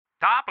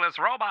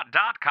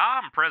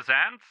ToplessRobot.com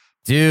presents...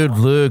 Dude,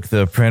 Luke,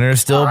 the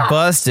printer's still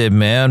busted,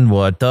 man.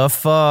 What the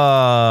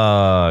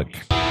fuck?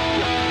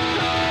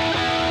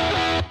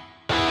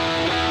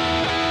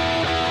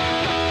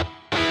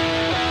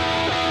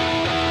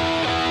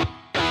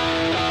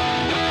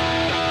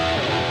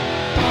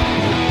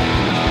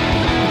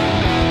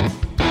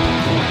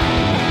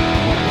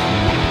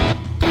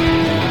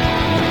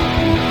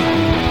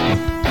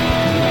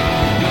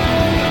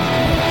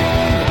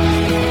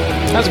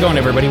 How's it going,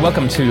 everybody?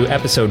 Welcome to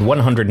episode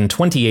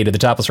 128 of the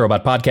Topless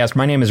Robot Podcast.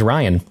 My name is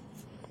Ryan.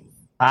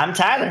 I'm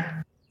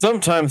Tyler.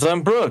 Sometimes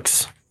I'm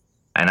Brooks.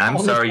 And I'm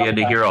sorry you had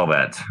to hear all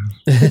that.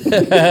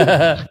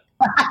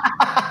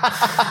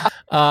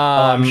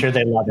 I'm sure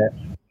they love it.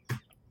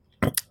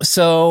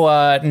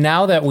 So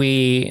now that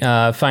we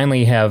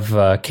finally have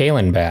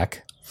Kaylin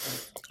back,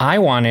 I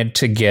wanted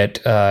to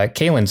get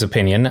Kaylin's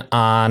opinion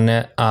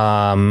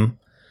on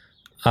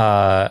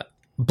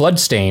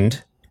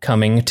Bloodstained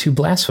coming to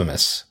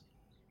Blasphemous.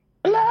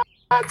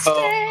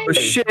 Oh,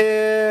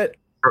 shit.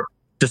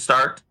 To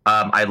start,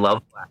 I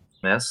love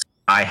Blasphemous.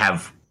 I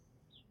have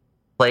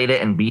played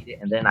it and beat it,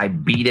 and then I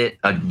beat it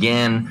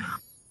again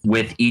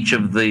with each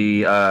of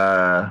the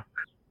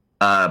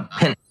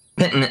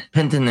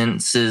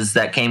penitences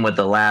that came with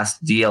the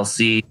last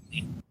DLC.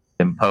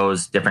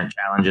 Impose different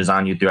challenges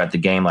on you throughout the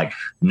game, like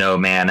no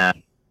mana,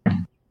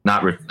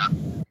 not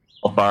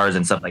bars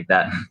and stuff like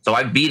that. So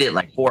I beat it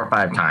like 4 or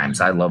 5 times.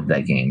 I love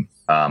that game.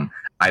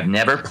 I've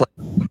never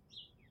played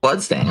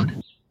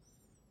Bloodstained,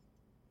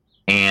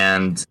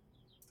 and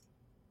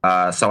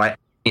so I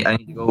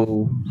need to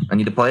go. I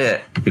need to play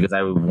it because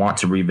I want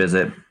to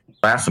revisit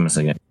Blasphemous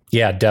again.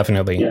 Yeah,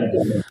 definitely.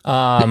 Is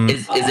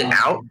it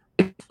out?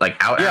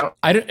 Like out? Yeah. Out?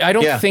 I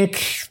don't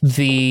think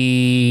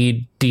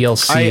the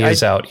DLC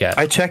is out yet.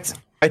 I checked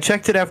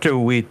it after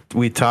we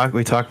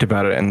talked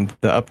about it, and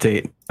the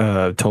update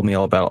told me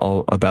all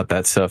about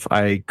that stuff.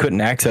 I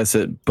couldn't access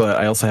it, but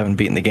I also haven't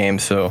beaten the game,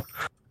 so.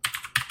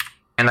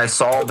 And I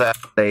saw that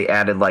they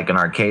added like an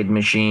arcade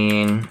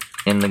machine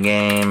in the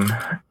game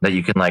that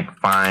you can like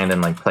find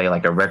and like play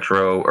like a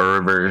retro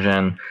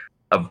version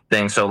of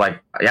things. So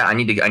like, yeah, I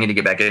need to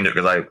get back into it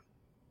because I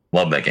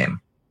love that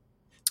game.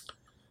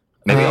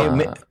 Maybe I'll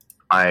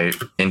my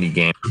indie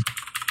game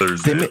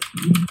Thursday.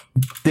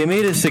 They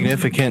made a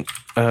significant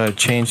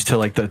change to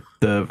like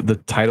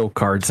the title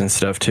cards and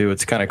stuff too.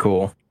 It's kind of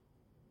cool.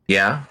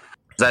 Yeah,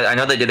 I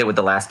know they did it with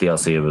the last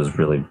DLC. It was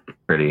really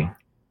pretty.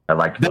 I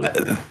liked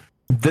it.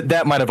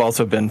 That might have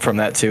also been from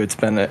that too.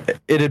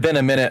 It had been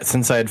a minute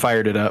since I had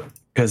fired it up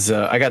because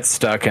I got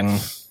stuck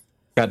and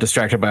got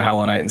distracted by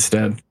Hollow Knight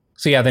instead.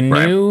 So yeah, the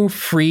new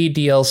free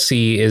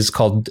DLC is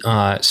called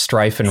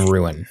Strife and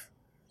Ruin.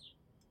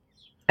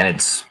 And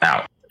it's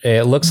out.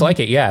 It looks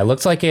like it. Yeah, it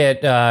looks like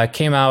it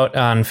came out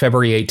on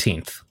February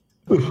 18th.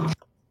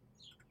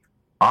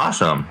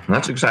 Awesome.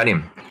 That's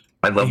exciting.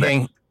 I love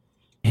that.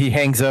 He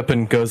hangs up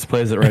and goes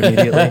plays it right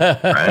immediately.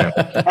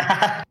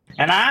 Right.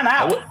 And I'm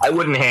out. I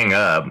wouldn't hang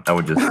up. I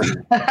would just.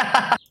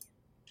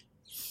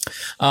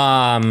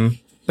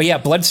 But yeah,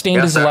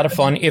 Bloodstained is a lot of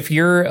fun. If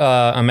you're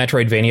a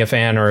Metroidvania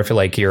fan, or if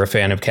you're a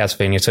fan of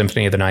Castlevania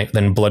Symphony of the Night,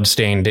 then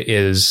Bloodstained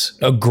is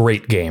a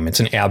great game. It's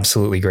an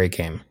absolutely great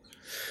game.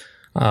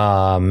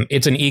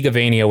 It's an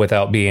Igavania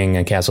without being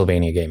a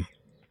Castlevania game.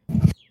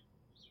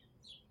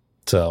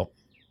 So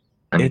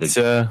it's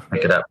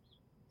pick it up.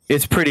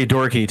 It's pretty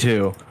dorky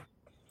too.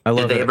 I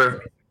love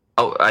it.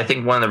 I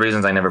think one of the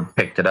reasons I never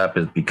picked it up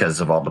is because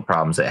of all the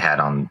problems it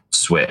had on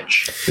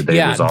Switch.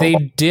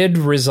 They did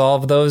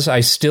resolve those.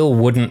 I still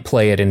wouldn't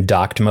play it in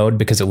docked mode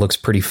because it looks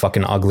pretty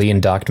fucking ugly in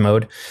docked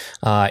mode.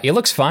 It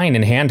looks fine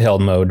in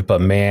handheld mode,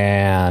 but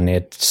man,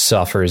 it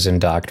suffers in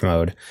docked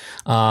mode.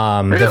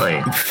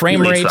 Really? The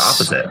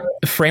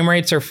frame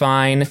rates are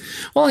fine.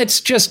 Well, it's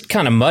just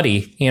kind of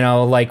muddy,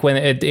 like when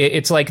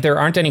it's like there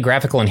aren't any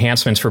graphical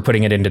enhancements for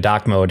putting it into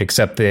dock mode,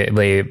 except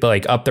they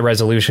like up the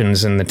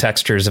resolutions and the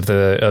textures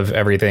of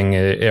everything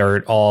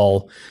are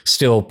all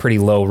still pretty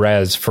low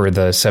res for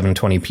the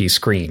 720p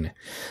screen.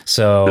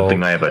 So good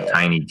thing I have a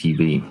tiny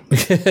TV.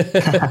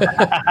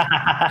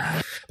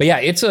 But yeah,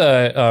 it's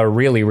a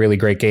really, really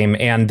great game.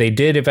 And they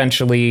did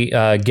eventually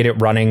get it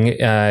running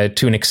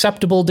to an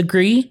acceptable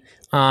degree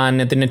on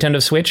the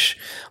Nintendo Switch.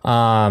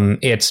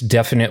 It's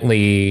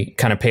definitely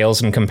kind of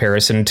pales in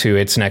comparison to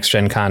its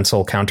next-gen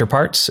console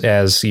counterparts,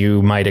 as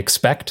you might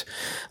expect.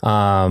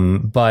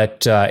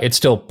 But it's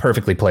still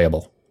perfectly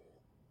playable.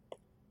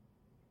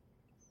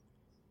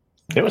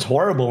 It was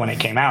horrible when it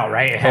came out,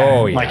 right?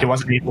 It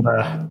wasn't able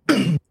to.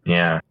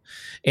 Yeah.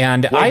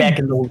 And back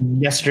in the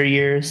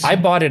yesteryears, I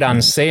bought it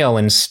on sale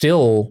and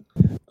still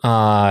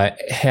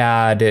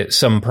had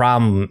some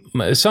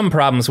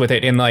problems with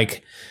it. And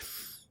like,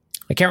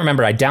 I can't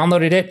remember. I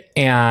downloaded it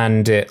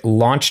and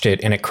launched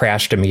it, and it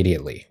crashed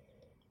immediately.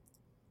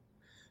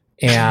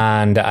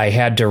 And I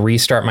had to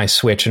restart my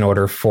Switch in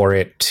order for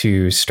it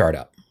to start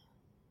up.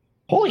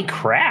 Holy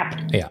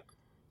crap! Yeah.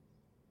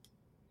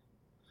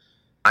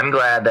 I'm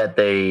glad that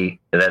they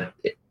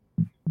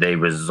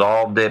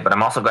resolved it, but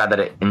I'm also glad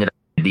that it ended up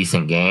a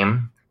decent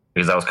game.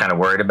 because I was kind of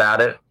worried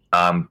about it.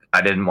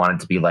 I didn't want it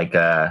to be like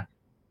a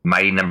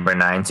Mighty Number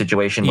 9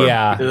 situation.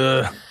 Where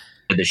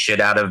the shit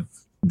out of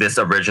this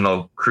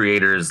original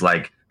creator's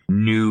like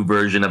new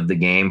version of the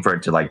game for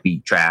it to like be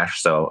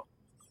trash. So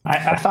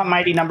I thought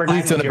Mighty Number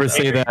 9. Please don't ever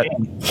say that.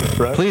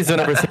 Please don't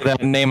ever say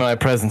that name in my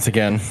presence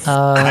again.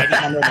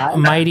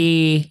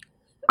 Mighty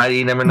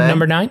Number 9.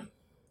 Number 9.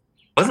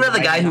 Wasn't that the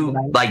guy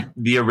who like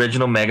the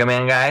original Mega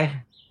Man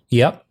guy?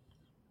 Yep.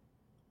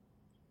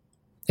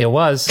 It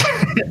was.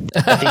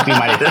 I think we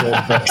might have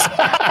killed this.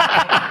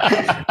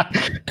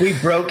 We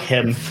broke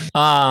him.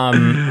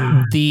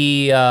 And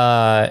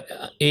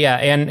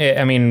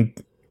I mean,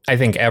 I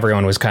think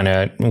everyone was kind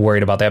of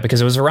worried about that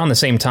because it was around the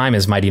same time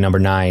as Mighty Number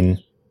 9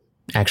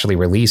 actually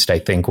released, I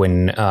think,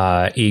 when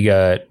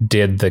Iga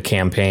did the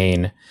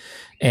campaign,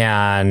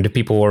 and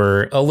people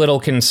were a little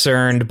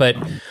concerned, but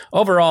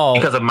overall,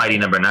 because of Mighty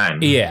Number 9.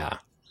 Yeah.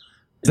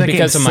 That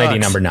Because of game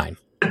Mighty sucks. Number 9.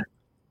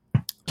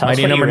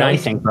 Mighty Number 9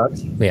 think,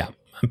 Brooks. Yeah.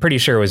 I'm pretty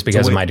sure it was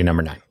because of Mighty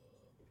Number 9.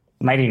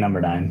 Mighty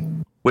Number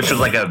 9. Which was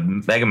like a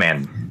Mega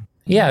Man.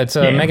 Yeah, it's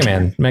a Mega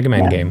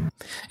Man game.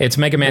 It's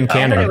Mega Man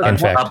canon, in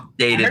fact.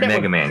 Updated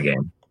Mega Man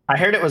game. I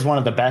heard it was one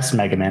of the best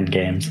Mega Man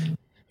games.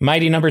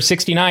 Mighty Number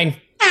 69.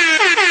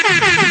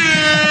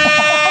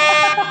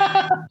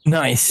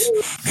 Nice.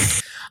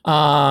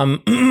 But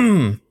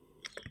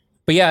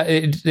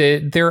yeah,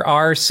 there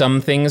are some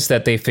things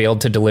that they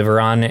failed to deliver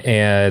on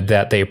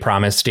that they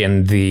promised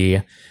in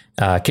the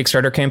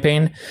Kickstarter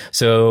campaign.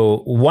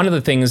 So one of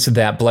the things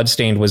that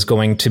Bloodstained was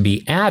going to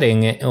be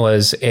adding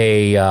was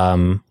a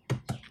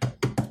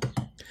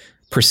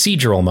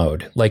procedural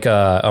mode, like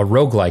a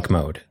roguelike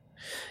mode.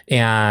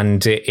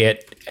 And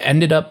it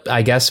ended up,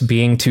 I guess,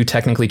 being too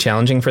technically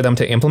challenging for them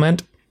to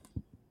implement.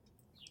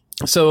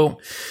 So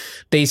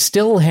they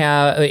still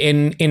have,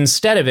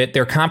 instead of it,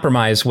 their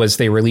compromise was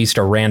they released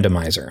a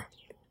randomizer.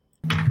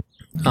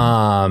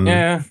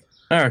 Yeah.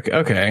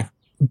 Okay.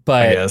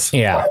 But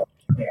yeah,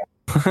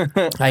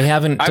 I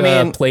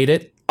haven't played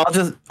it.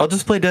 I'll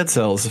just play Dead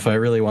Cells if I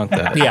really want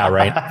that. Yeah,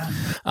 right.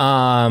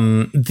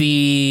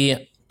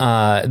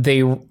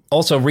 They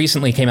also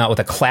recently came out with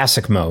a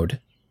classic mode,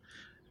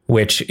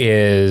 which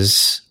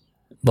is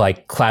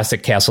like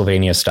classic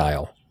Castlevania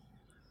style.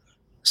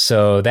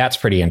 So that's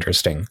pretty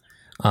interesting.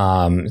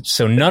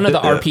 So none of the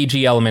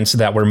RPG elements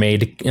that were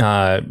made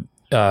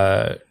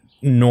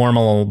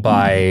normal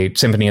by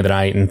Symphony of the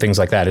Night and things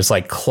like that. It's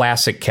like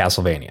classic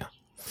Castlevania.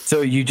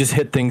 So you just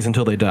hit things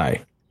until they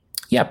die.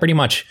 Yeah, pretty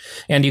much.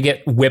 And you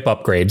get whip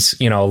upgrades,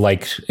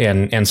 like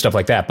and stuff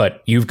like that.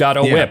 But you've got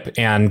a whip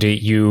and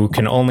you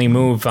can only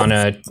move on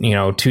a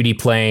 2D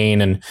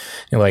plane, and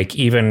like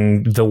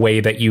even the way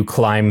that you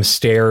climb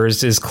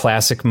stairs is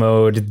classic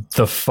mode.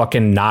 The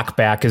fucking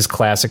knockback is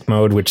classic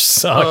mode, which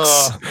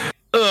sucks.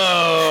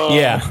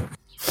 Yeah.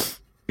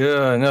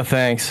 No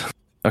thanks.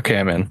 Okay,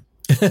 I'm in.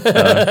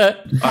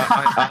 But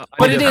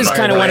it is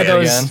kind of one of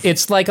those. Again.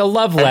 It's like a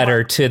love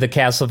letter to the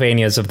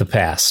Castlevanias of the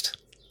past.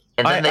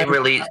 And then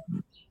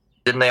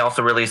didn't they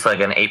also release like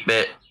an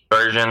 8-bit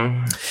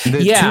version?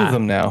 There's two of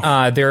them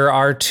now. There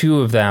are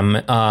two of them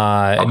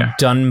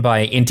done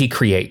by Inti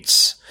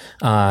Creates.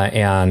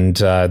 And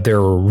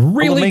they're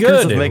really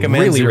good.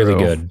 Really, really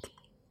good.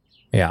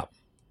 Yeah.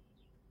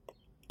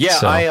 Yeah,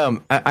 so.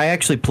 I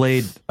actually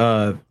played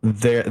the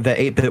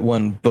 8-bit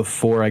one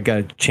before I got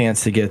a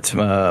chance to get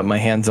my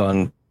hands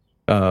on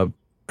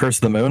Curse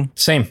of the Moon.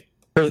 Same.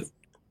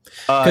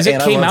 Because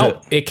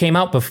it came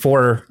out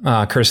before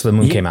Curse of the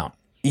Moon came out.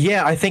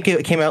 Yeah, I think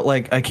it came out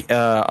like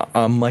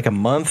a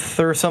month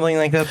or something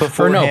like that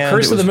before. Or no,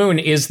 Curse of the Moon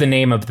is the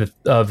name of the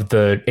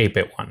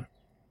 8-bit one.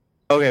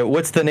 Okay,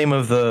 what's the name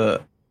of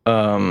the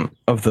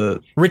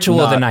Ritual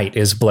of the Night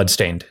is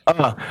Bloodstained.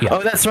 Yeah.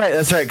 Oh, that's right.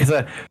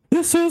 Because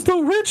this is the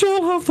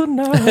Ritual of the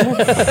Night.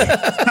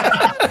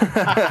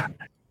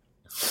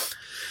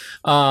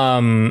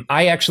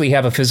 I actually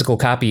have a physical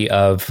copy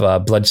of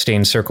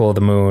Bloodstained Circle of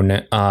the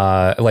Moon,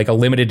 like a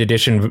limited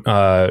edition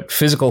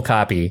physical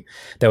copy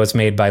that was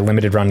made by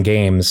Limited Run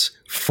Games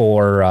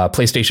for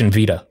PlayStation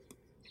Vita.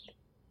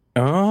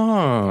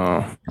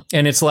 Oh.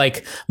 And it's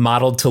like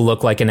modeled to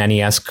look like an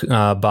NES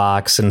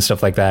box and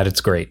stuff like that.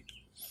 It's great.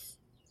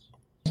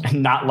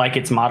 Not like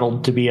it's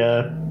modeled to be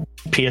a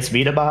PS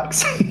Vita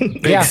box.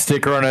 Big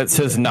sticker on it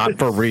says not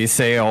for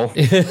resale.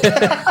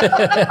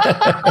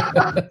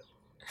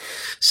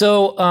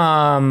 So,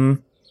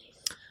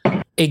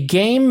 a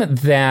game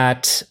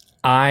that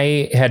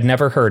I had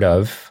never heard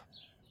of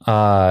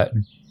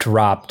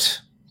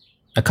dropped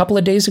a couple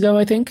of days ago,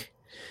 I think.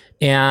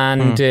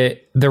 And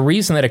the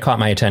reason that it caught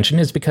my attention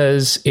is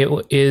because it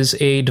is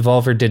a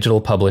Devolver Digital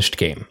published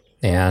game.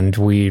 And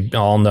we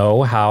all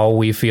know how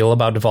we feel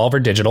about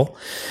Devolver Digital.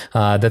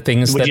 The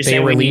things that they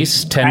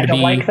release tend to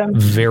be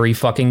very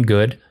fucking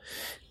good.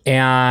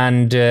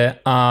 And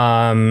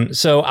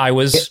so I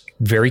was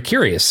very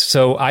curious.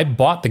 So I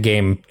bought the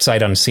game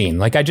sight unseen.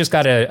 Like I just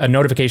got a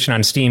notification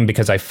on Steam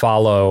because I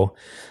follow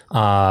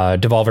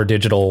Devolver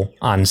Digital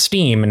on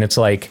Steam. And it's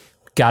like,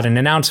 got an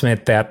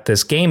announcement that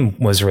this game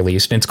was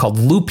released. And it's called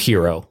Loop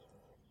Hero.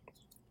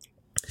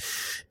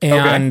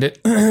 And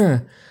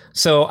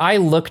so I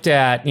looked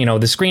at, the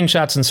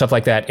screenshots and stuff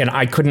like that, and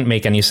I couldn't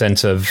make any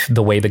sense of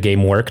the way the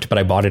game worked, but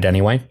I bought it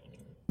anyway.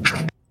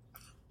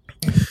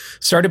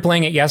 Started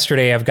playing it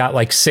yesterday. I've got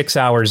like 6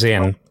 hours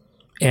in,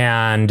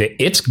 and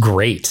it's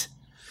great.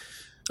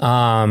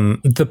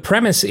 The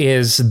premise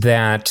is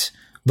that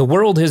the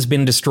world has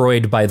been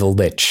destroyed by the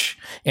Lich,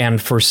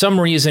 and for some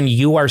reason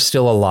you are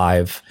still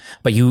alive,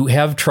 but you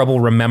have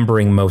trouble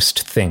remembering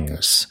most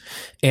things.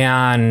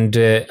 And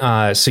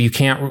so you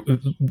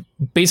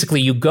can't...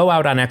 Basically, you go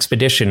out on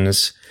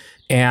expeditions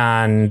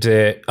and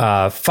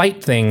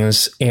fight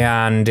things,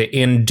 and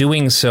in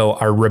doing so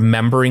are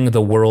remembering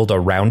the world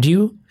around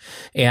you.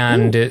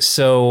 And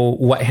so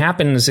what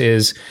happens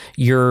is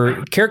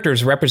your character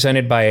is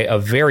represented by a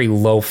very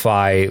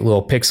lo-fi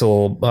little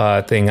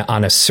pixel thing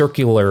on a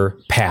circular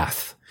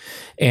path.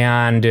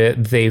 And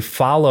they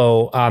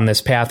follow on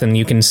this path, and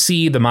you can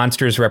see the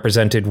monsters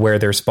represented where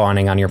they're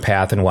spawning on your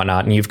path and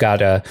whatnot. And you've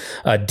got a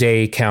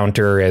day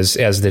counter as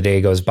the day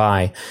goes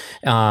by.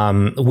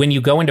 When you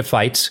go into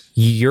fights,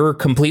 you're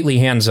completely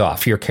hands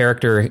off. Your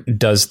character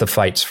does the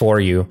fights for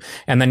you.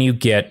 And then you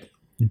get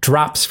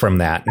drops from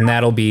that, and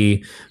that'll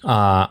be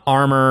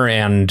armor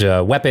and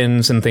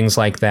weapons and things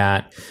like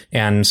that.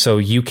 And so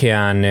you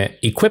can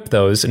equip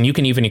those, and you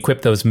can even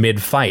equip those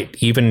mid-fight.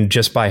 Even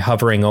just by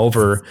hovering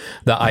over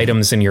the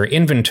items in your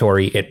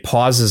inventory, it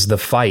pauses the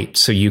fight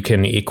so you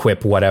can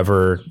equip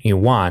whatever you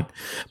want.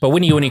 But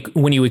when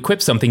you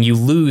equip something, you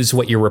lose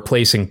what you're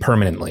replacing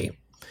permanently.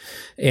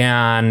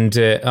 And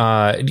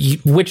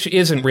which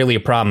isn't really a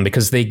problem,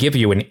 because they give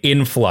you an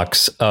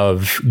influx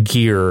of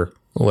gear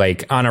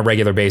like on a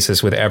regular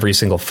basis with every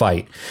single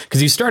fight,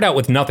 because you start out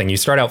with nothing. You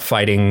start out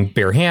fighting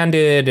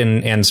barehanded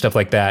and stuff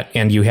like that,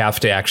 and you have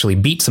to actually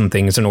beat some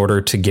things in order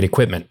to get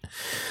equipment.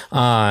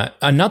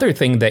 Another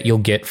thing that you'll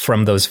get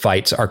from those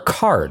fights are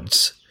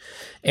cards.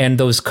 And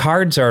those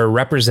cards are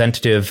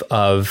representative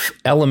of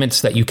elements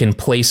that you can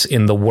place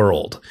in the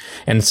world.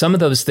 And some of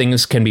those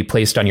things can be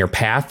placed on your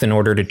path in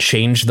order to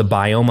change the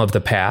biome of the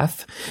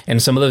path.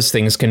 And some of those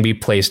things can be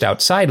placed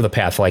outside of the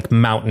path, like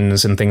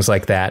mountains and things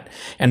like that.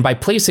 And by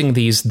placing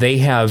these, they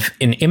have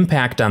an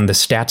impact on the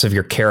stats of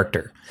your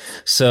character.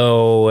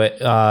 So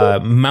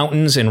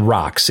mountains and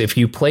rocks. If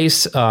you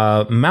place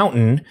a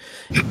mountain,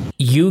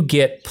 you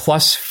get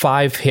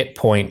 +5 hit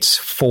points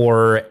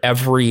for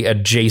every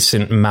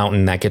adjacent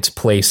mountain that gets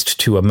placed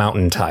to a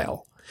mountain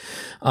tile.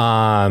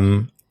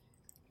 And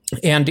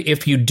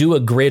if you do a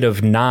grid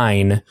of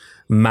 9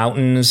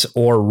 mountains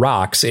or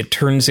rocks, it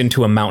turns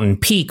into a mountain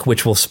peak,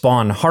 which will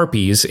spawn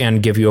harpies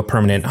and give you a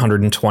permanent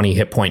 120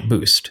 hit point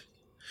boost.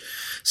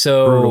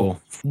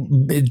 So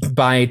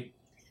by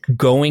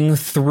going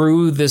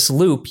through this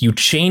loop, you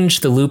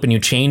change the loop and you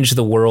change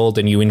the world,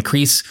 and you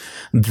increase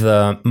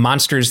the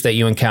monsters that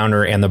you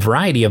encounter and the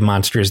variety of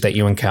monsters that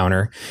you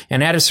encounter.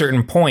 And at a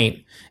certain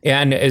point,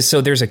 and so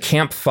there's a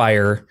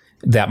campfire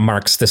that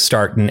marks the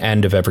start and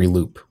end of every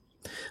loop.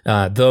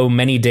 Though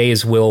many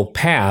days will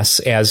pass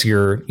as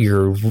you're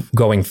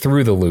going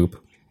through the loop.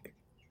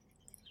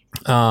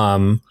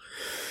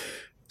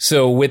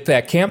 So with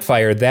that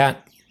campfire,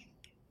 that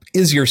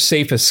is your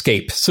safe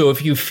escape. So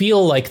if you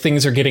feel like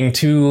things are getting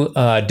too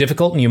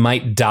difficult and you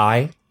might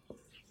die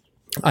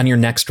on your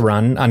next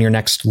run, on your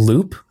next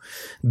loop,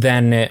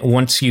 then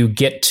once you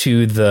get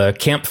to the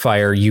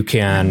campfire, you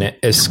can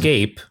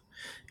escape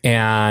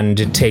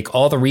and take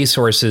all the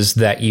resources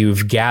that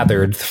you've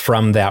gathered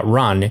from that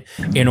run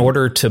in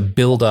order to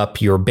build up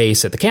your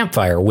base at the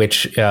campfire,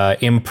 which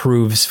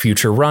improves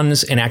future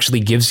runs and actually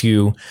gives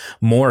you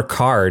more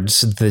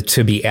cards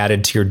to be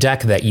added to your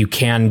deck that you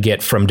can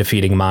get from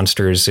defeating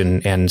monsters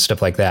and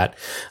stuff like that,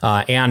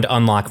 and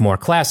unlock more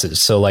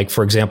classes. So like,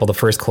 for example, the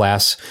first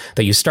class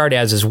that you start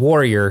as is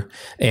Warrior,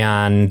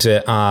 and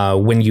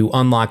when you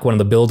unlock one of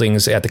the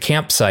buildings at the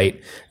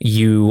campsite,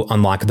 you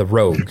unlock the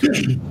Rogue.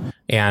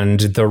 And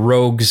the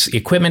Rogue's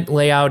equipment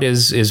layout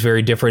is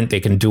very different. They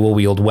can dual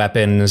wield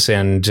weapons,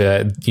 and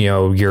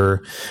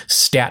your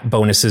stat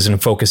bonuses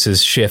and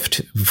focuses shift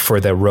for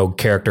the Rogue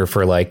character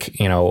for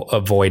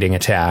avoiding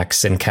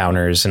attacks and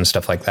counters and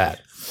stuff like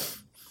that.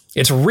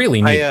 It's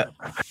really neat.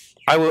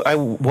 I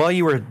while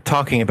you were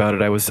talking about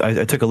it,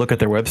 I took a look at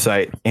their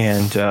website,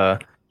 and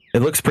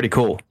it looks pretty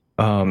cool.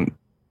 Actually,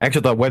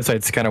 the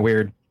website's kind of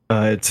weird.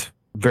 It's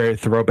very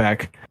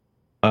throwback.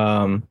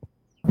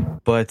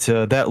 But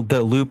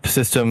that loop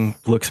system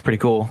looks pretty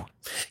cool.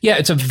 Yeah,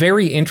 it's a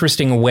very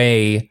interesting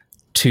way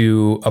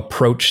to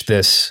approach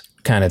this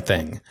kind of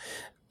thing.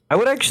 I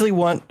would actually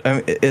want...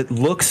 it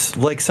looks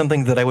like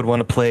something that I would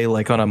want to play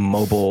like on a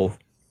mobile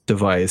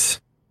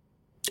device.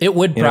 It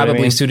would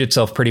probably suit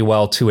itself pretty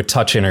well to a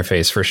touch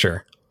interface, for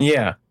sure.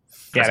 Yeah.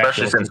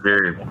 Especially since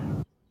you're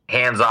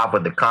hands-off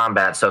with the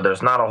combat, so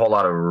there's not a whole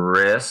lot of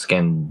risk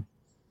and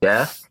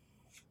death.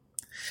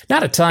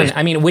 Not a ton.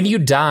 I mean, when you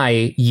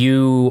die,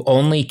 you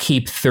only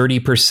keep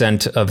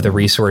 30% of the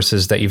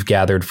resources that you've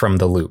gathered from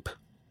the loop.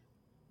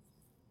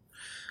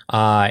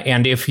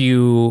 And if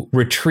you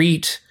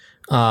retreat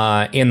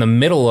in the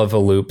middle of a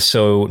loop,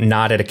 so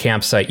not at a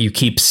campsite, you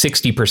keep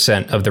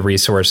 60% of the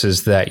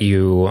resources that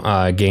you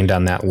gained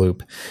on that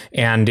loop.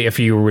 And if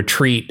you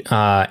retreat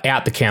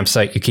at the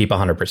campsite, you keep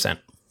 100%.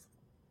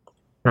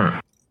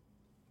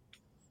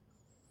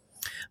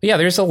 Yeah,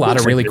 there's a lot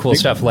of really cool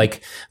stuff.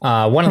 Like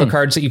one of the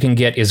cards that you can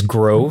get is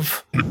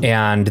Grove,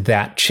 and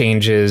that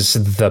changes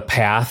the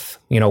path,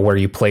 where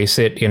you place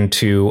it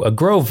into a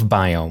grove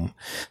biome.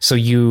 So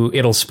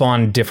it'll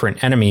spawn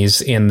different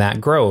enemies in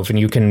that grove, and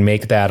you can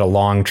make that a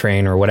long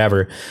train or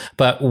whatever.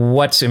 But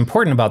what's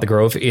important about the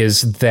grove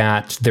is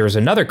that there's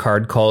another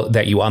card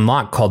that you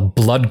unlock called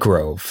Blood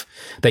Grove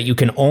that you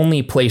can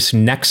only place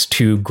next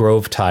to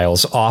grove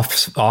tiles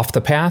off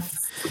the path.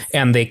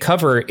 And they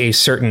cover a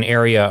certain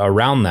area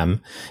around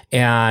them.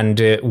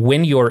 And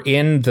when you're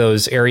in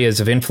those areas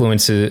of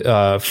influence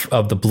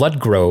of the Blood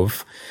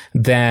Grove,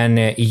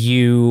 then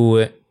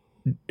you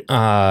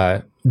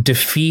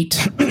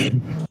defeat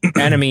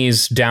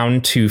enemies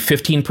down to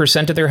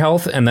 15% of their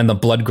health, and then the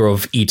Blood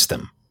Grove eats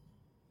them.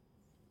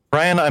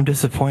 Brian, I'm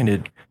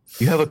disappointed.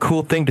 You have a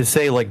cool thing to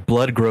say like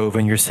Blood Grove,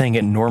 and you're saying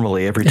it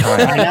normally every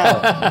time. I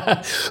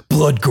know.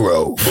 Blood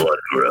Grove. Blood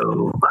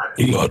Grove.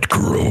 Blood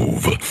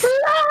Grove.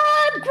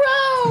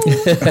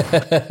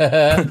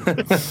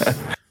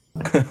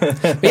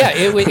 Yeah,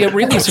 it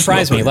really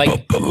surprised me.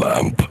 Like,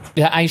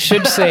 I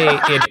should say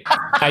it.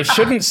 I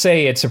shouldn't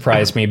say it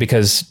surprised me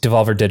because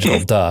Devolver Digital,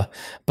 duh.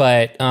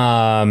 But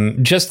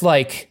just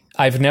like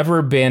I've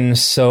never been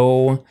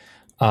so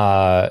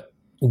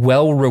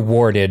well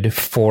rewarded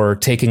for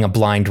taking a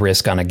blind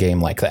risk on a game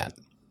like that.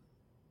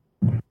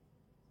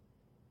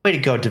 Way to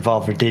go,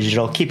 Devolver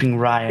Digital, keeping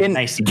Ryan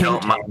nice and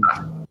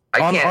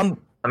I can't.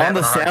 I'm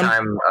having a hard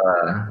time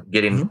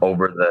getting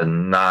over the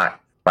not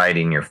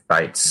fighting your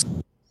fights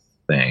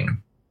thing. Is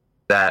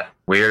that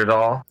weird at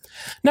all?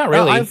 Not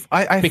really,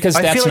 because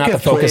that's not the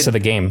focus of the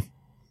game.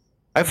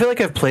 I feel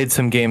like I've played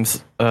some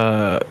games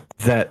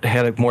that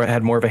had more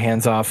of a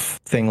hands-off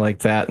thing like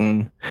that,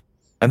 and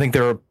I think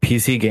there were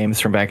PC games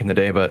from back in the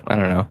day, but I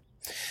don't know.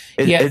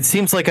 It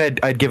seems like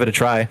I'd give it a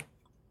try.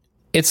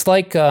 It's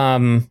like,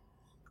 think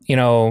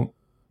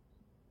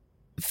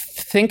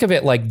of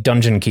it like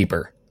Dungeon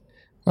Keeper.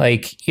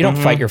 Like, you don't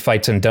fight your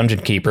fights in Dungeon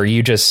Keeper.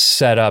 You just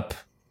set up,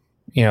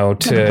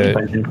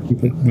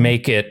 to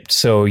make it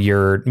so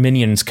your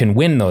minions can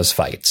win those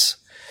fights.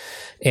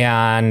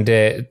 And,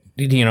 so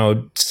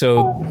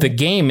the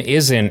game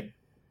isn't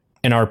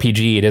an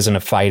RPG. It isn't a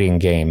fighting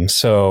game.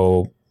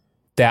 So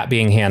that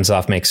being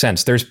hands-off makes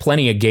sense. There's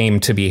plenty of game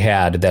to be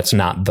had that's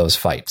not those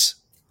fights.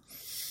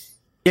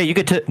 Yeah, you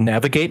get to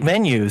navigate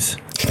menus.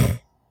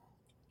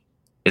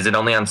 Is it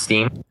only on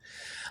Steam?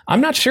 I'm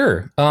not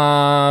sure.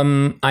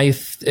 I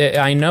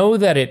know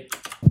that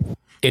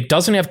it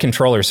doesn't have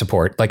controller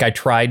support. Like, I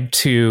tried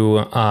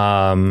to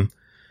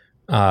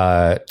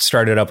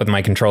start it up with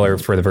my controller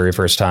for the very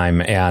first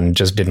time and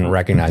just didn't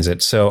recognize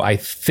it. So I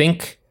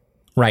think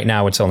right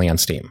now it's only on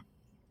Steam.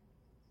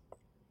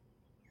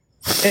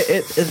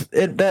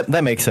 That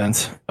makes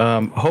sense.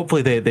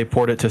 Hopefully they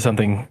port it to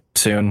something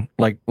soon.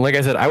 Like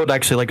I said, I would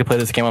actually like to play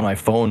this game on my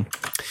phone.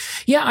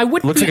 Yeah, I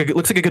would. Looks like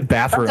a good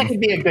bathroom. That could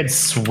be a good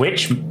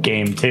Switch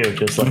game too.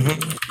 Just like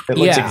it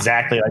looks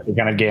exactly like the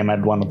kind of game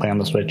I'd want to play on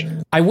the Switch.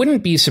 I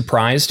wouldn't be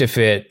surprised if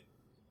it.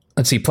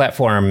 Let's see,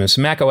 platforms: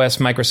 Mac OS,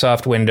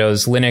 Microsoft,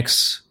 Windows,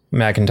 Linux,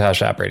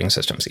 Macintosh operating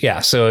systems.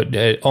 Yeah, so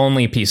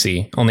only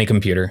PC, only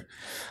computer.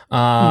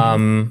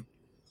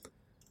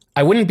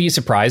 I wouldn't be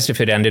surprised if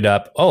it ended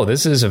up. Oh,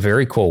 this is a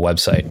very cool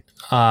website.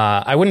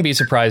 I wouldn't be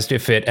surprised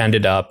if it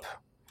ended up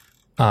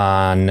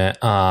on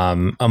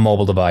a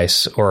mobile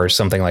device or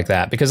something like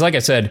that. Because like I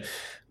said,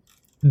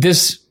 the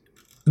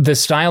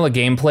style of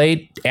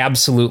gameplay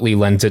absolutely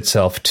lends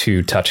itself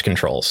to touch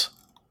controls.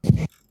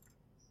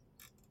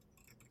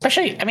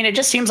 Especially, I mean, it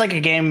just seems like a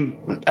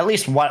game, at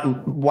least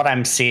what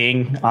I'm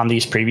seeing on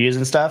these previews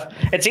and stuff,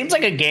 it seems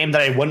like a game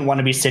that I wouldn't want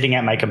to be sitting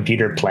at my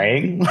computer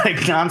playing like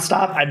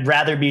nonstop. I'd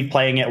rather be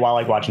playing it while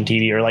like watching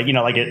TV or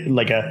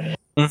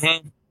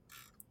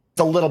it's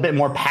a little bit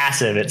more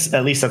passive.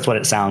 At least that's what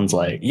it sounds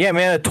like. Yeah,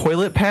 man, a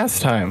toilet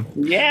pastime.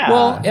 Yeah.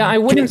 Well, I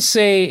wouldn't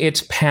say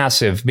it's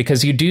passive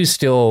because you do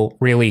still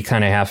really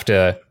kind of have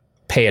to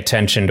pay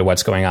attention to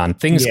what's going on.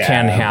 Things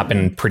can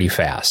happen pretty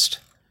fast.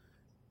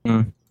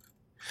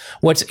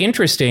 What's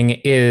interesting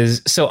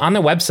is, so on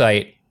the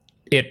website,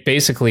 it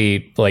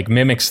basically like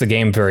mimics the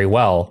game very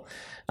well.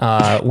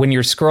 When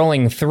you're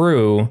scrolling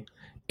through,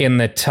 in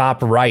the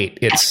top right,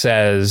 it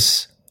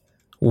says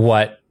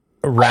what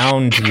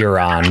round you're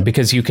on,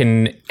 because you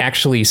can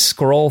actually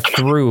scroll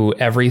through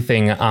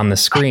everything on the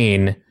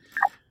screen.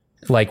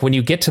 Like when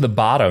you get to the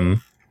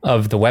bottom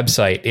of the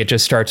website, it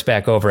just starts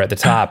back over at the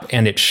top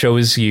and it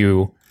shows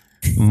you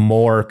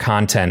more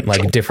content,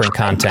 like different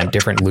content,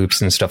 different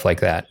loops and stuff like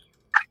that.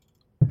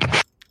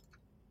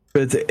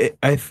 But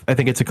I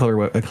think it's a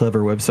clever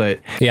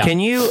website. Yeah.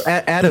 Can you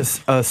add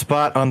a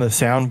spot on the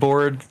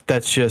soundboard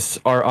that's just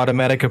our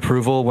automatic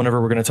approval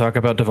whenever we're going to talk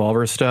about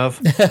Devolver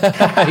stuff?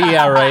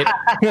 Yeah, right.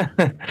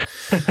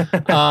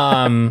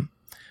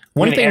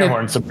 One thing air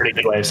horn's a pretty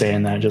good way of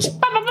saying that. Just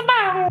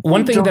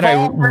one thing that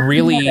I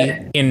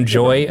really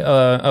enjoy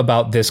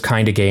about this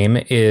kind of game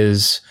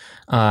is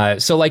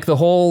so like the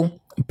whole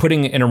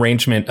putting an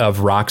arrangement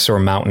of rocks or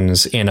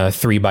mountains in a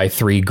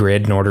 3x3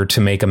 grid in order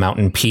to make a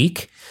mountain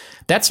peak.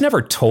 That's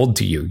never told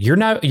to you. You're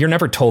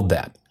never told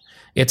that.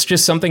 It's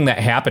just something that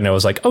happened. I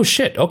was like, oh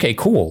shit, okay,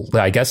 cool.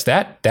 I guess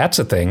that's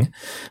a thing.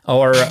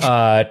 Or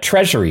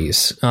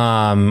treasuries.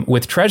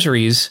 With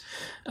treasuries,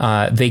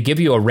 they give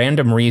you a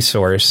random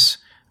resource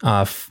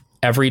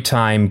every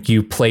time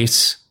you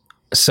place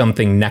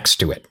something next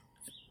to it.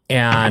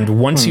 And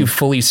once you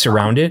fully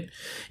surround it,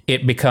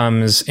 it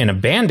becomes an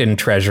abandoned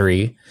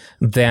treasury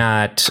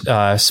that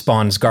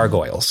spawns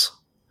gargoyles.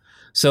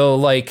 So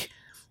like,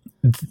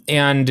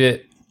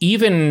 and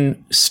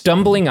even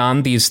stumbling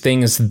on these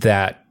things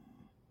that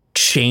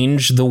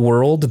change the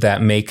world,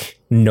 that make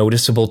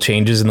noticeable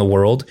changes in the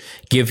world,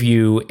 give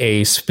you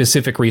a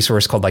specific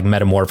resource called like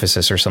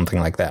metamorphosis or something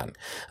like that,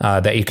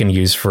 that you can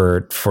use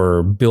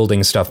for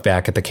building stuff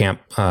back at the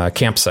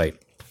campsite.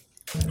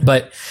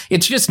 But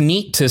it's just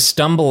neat to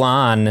stumble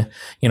on,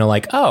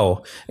 like,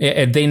 oh,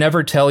 they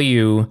never tell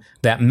you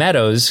that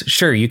meadows,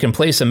 sure, you can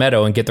place a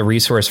meadow and get the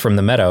resource from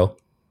the meadow,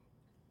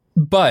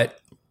 but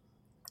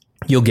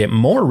you'll get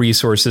more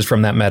resources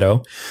from that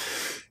meadow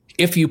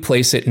if you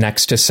place it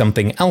next to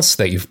something else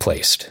that you've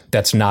placed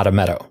that's not a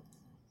meadow.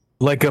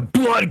 Like a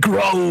blood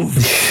grove.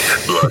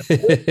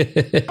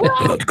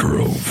 Blood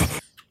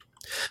grove.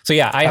 So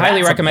yeah, I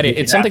highly recommend it.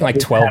 It's something like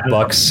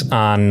 $12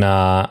 on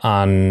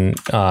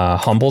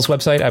Humble's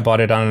website. I bought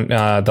it on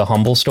the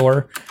Humble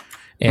store,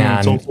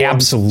 and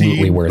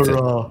absolutely worth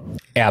it.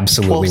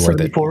 Absolutely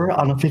worth it.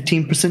 On a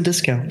 15%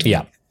 discount.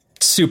 Yeah,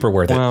 super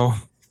worth it. Wow.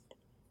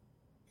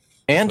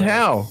 And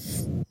how?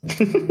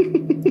 Thanks,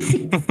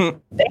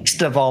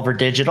 Devolver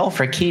Digital,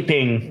 for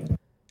keeping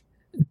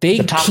the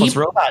Topless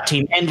Robot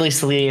team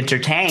endlessly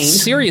entertained.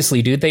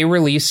 Seriously, dude, they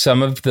release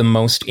some of the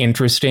most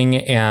interesting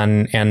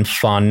and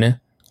fun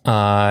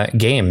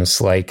games.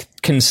 Like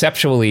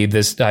conceptually,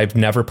 I've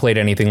never played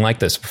anything like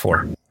this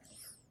before.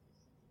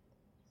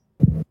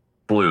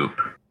 Bloop,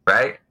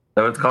 right? Is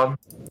that what it's called?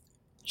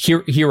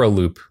 Hero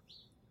Loop,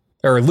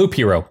 or Loop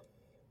Hero.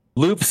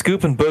 Loop,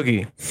 Scoop, and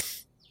Boogie.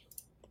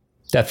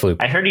 Deathloop.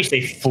 I heard you say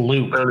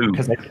floop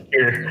because I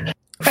hear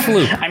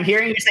floop. I'm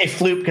hearing you say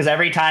floop because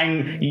every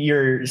time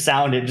your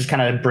sound it just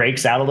kind of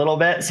breaks out a little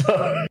bit.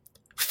 So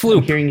floop.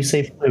 I'm hearing you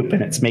say floop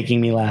and it's making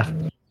me laugh.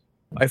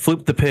 I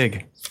flooped the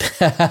pig.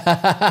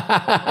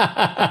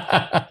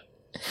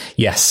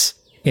 Yes,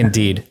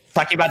 indeed.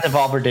 Talking about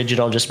Devolver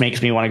Digital just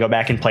makes me want to go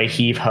back and play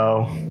Heave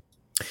Ho.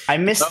 I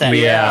missed that.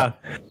 Yeah.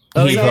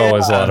 Heave Ho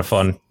was a lot of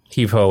fun.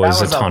 Heave Ho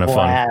was a ton of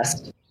fun.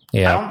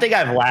 Yeah. I don't think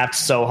I've laughed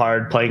so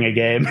hard playing a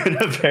game in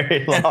a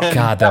very long time.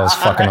 God, that was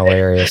fucking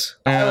hilarious.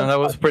 Yeah, that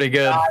was pretty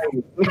good.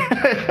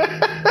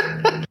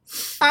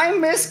 I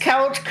miss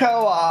couch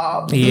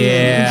co-op.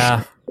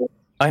 Yeah.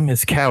 I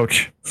miss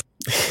couch.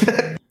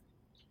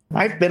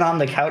 I've been on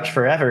the couch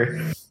forever.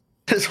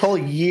 This whole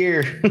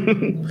year.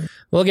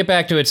 We'll get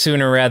back to it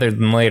sooner rather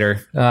than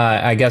later.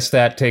 I guess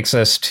that takes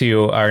us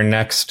to our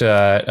next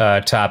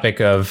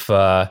topic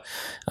of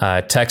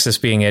Texas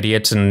being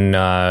idiots and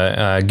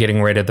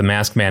getting rid of the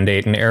mask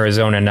mandate, and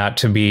Arizona, not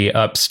to be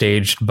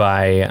upstaged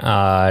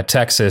by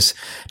Texas,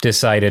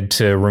 decided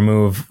to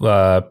remove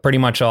pretty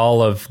much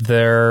all of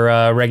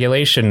their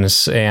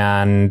regulations.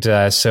 And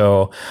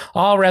so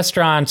all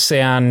restaurants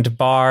and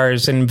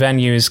bars and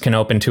venues can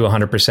open to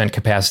 100%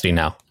 capacity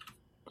now.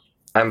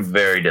 I'm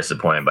very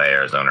disappointed by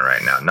Arizona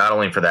right now. Not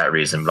only for that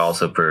reason, but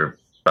also for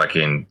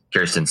fucking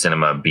Kirsten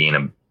Sinema being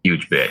a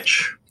huge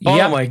bitch.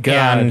 Oh my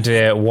God.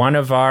 And one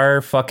of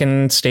our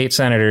fucking state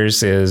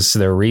senators is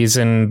the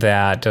reason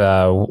that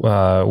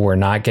we're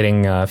not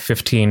getting a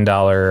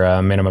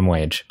 $15 minimum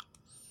wage.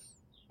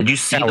 Did you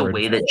see the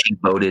way that she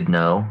voted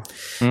no?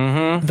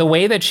 Mm-hmm. The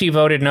way that she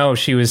voted no,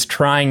 she was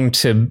trying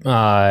to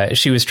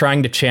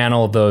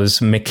channel those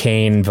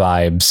McCain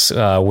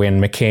vibes when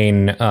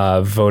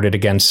McCain voted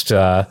against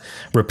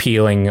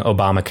repealing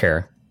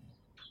Obamacare.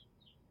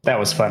 That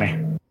was funny.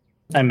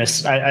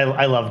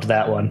 I loved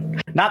that one.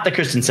 Not the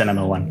Kirsten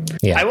Sinema one.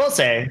 Yeah. I will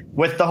say,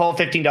 with the whole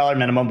 $15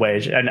 minimum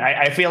wage, and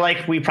I feel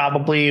like we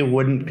probably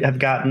wouldn't have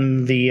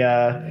gotten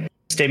the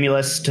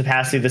stimulus to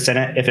pass through the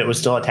Senate if it was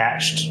still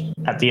attached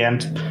at the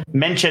end.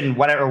 Mention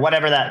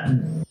whatever that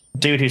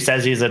dude who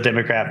says he's a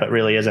Democrat but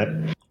really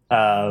isn't,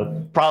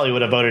 probably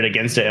would have voted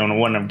against it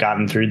and wouldn't have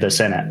gotten through the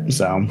Senate.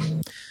 So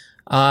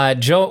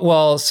Joe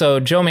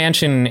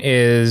Manchin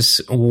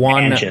is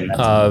one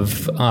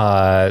of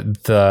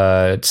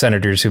the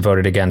senators who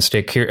voted against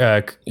it.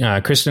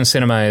 Kristen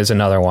Sinema is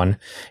another one.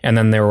 And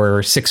then there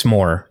were 6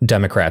 more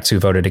Democrats who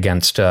voted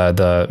against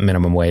the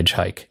minimum wage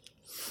hike.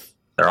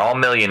 They're all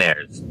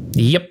millionaires.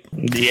 Yep.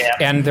 Yeah.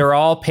 And they're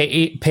all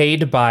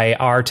paid by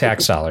our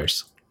tax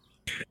dollars.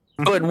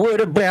 But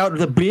what about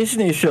the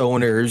business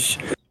owners?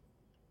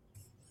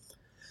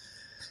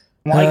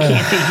 Why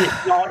can't they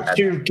get jobs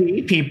to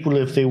gay people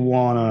if they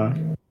wanna?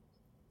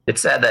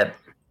 It's sad that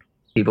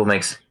people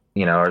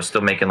are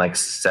still making like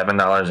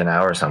 $7 an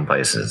hour some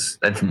places.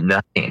 That's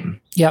nothing.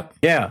 Yep.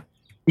 Yeah.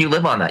 You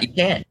live on that. You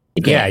can't.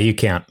 Yeah, you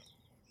can't.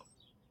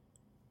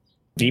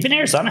 Even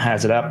Arizona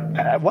has it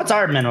up. What's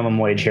our minimum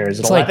wage here? Is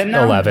it It's 11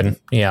 like now? 11.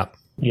 Yeah.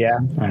 Yeah.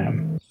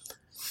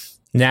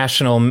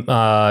 National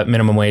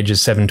minimum wage is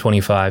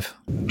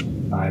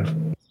 $7.25. 5.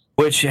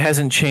 Which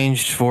hasn't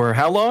changed for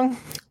how long?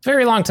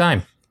 Very long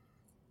time.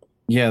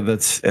 Yeah,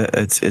 that's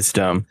it's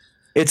dumb.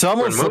 It's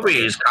almost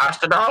Movies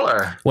cost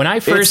 $1. When I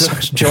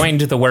first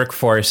joined the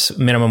workforce,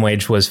 minimum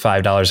wage was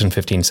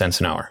 $5.15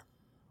 an hour.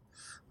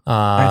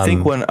 I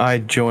think when I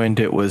joined,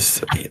 it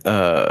was.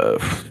 I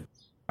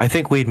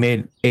think we'd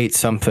made 8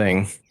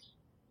 something.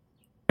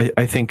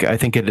 I think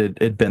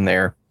it'd been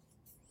there.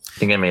 I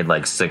think I made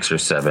like 6 or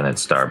 7 at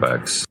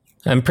Starbucks.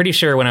 I'm pretty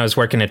sure when I was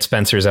working at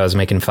Spencer's, I was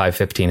making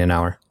 $5.15 an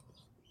hour.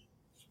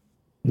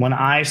 When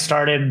I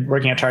started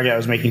working at Target, I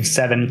was making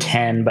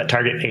 $7.10, but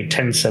Target paid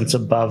 10 cents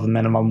above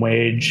minimum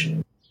wage.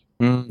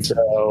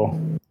 So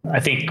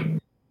I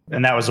think,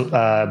 and that was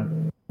a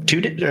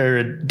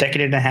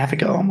decade and a half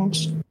ago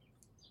almost.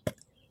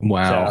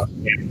 Wow. So,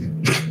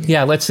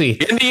 Yeah, let's see.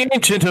 In the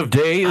ancient of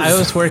days, I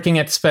was working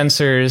at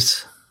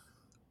Spencer's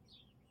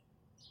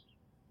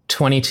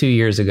 22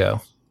 years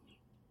ago.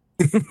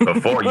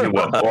 Before you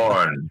were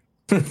born.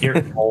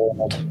 you're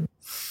old.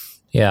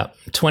 Yeah,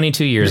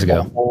 22 years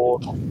ago.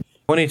 Old.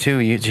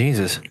 22.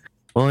 Jesus.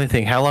 Only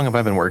thing. How long have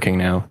I been working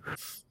now?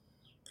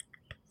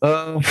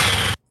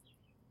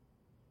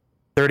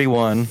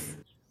 31.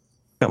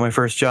 Got my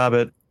first job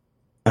at.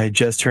 I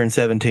just turned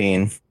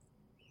 17.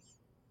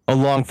 A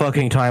long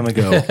fucking time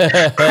ago.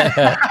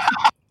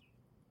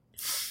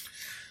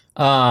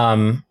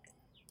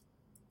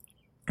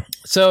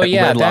 So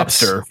yeah, Red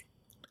that's Lobster.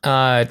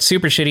 it's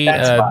super shitty.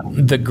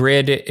 That's The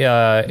grid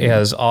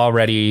has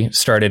already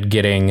started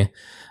getting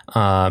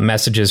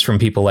messages from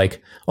people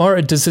like, "All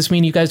right, does this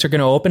mean you guys are going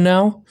to open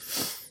now?"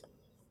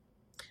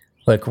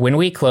 Look, when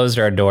we closed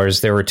our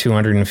doors, there were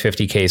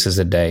 250 cases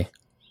a day.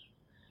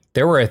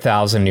 There were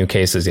 1,000 new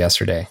cases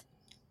yesterday.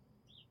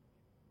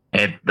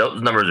 And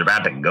those numbers are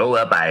about to go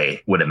up,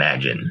 I would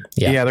imagine.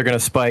 Yeah. They're gonna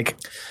spike.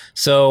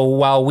 So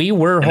while we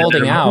were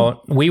holding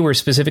out, we were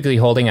specifically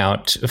holding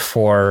out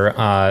for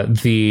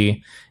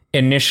the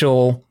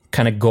initial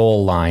kind of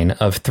goal line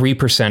of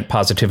 3%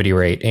 positivity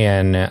rate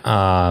in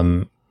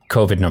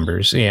COVID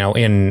numbers,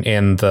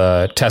 in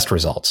the test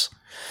results.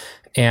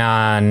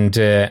 And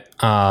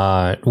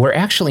we're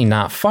actually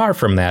not far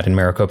from that in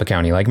Maricopa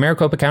County. Like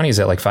Maricopa County is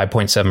at like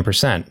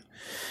 5.7%.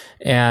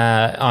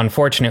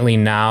 Unfortunately,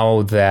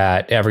 now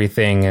that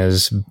everything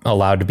is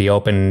allowed to be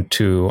open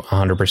to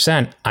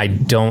 100%, I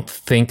don't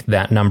think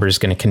that number is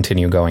going to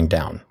continue going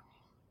down.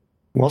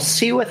 We'll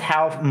see with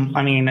how,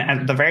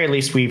 at the very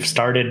least, we've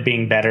started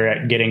being better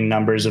at getting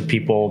numbers of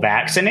people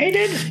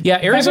vaccinated. Yeah,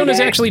 Arizona's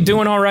actually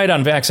doing all right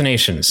on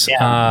vaccinations.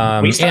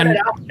 Yeah, we started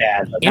out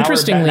bad. But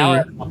Interestingly,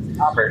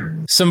 we're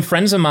some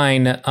friends of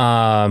mine,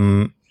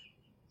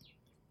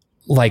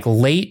 like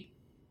late,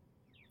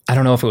 I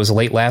don't know if it was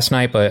late last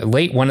night, but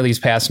late one of these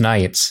past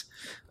nights,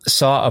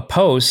 saw a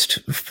post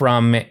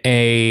from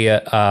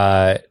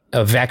a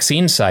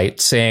vaccine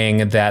site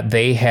saying that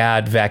they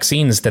had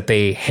vaccines that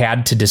they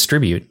had to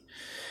distribute.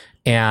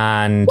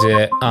 And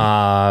they,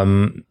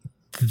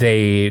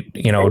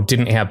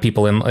 didn't have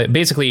people in.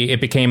 Basically,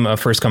 it became a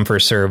first come,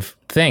 first serve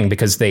thing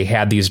because they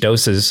had these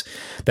doses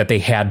that they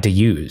had to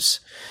use.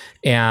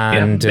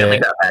 And they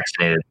got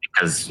vaccinated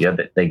because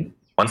they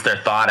once they're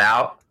thawed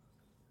out,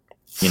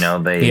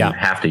 they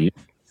have to use.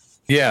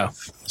 Yeah.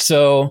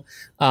 So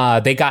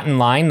they got in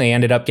line. They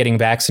ended up getting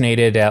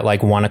vaccinated at like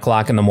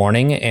 1:00 in the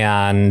morning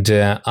and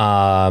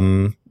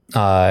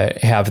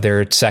have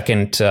their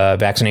second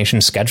vaccination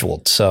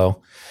scheduled.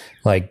 So.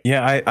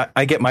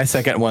 I get my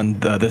second one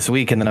this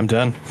week, and then I'm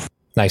done.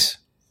 Nice.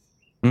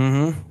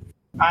 Mm-hmm.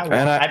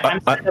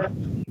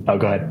 oh,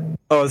 go ahead.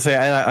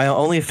 I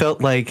only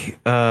felt like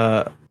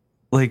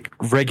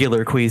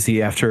regular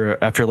queasy after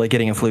like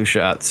getting a flu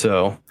shot.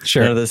 So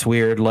sure. None of this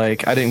weird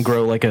I didn't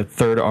grow like a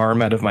third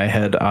arm out of my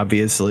head.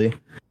 Obviously,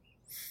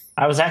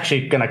 I was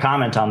actually going to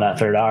comment on that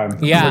third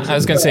arm. Yeah, I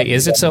was going to say,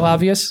 is it so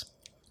obvious?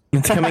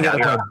 It's coming out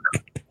of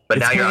But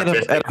now you're out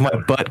of my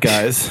butt,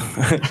 guys.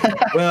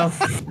 Well,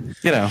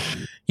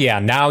 Yeah,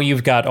 now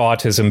you've got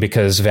autism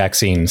because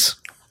vaccines.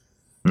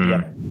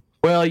 Yeah.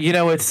 Well,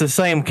 it's the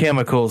same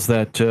chemicals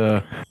that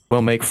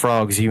will make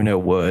frogs. You know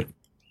what?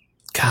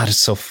 God, it's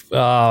so. Here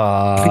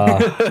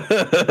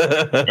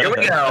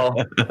we go.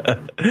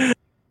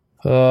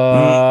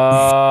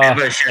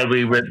 Never shall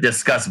we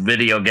discuss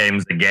video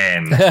games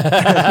again.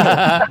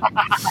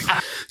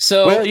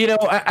 So, well,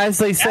 as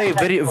they say,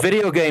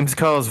 video games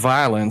cause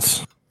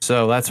violence.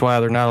 So that's why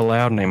they're not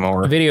allowed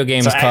anymore. Video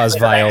games cause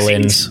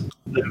violins.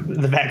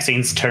 The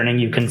vaccine's turning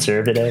you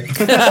conservative.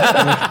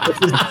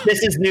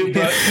 this is new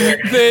book.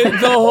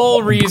 The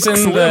whole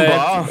reason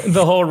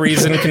the whole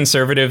reason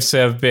conservatives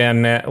have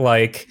been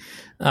like,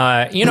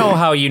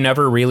 how you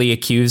never really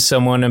accuse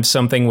someone of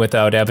something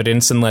without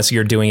evidence unless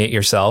you're doing it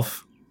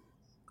yourself.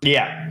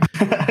 Yeah.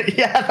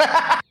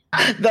 Yeah.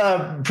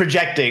 The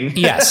projecting.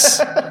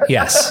 Yes.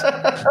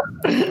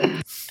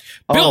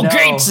 Bill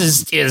Gates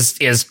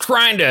is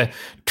trying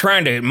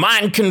to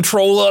mind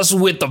control us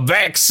with the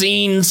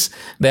vaccines.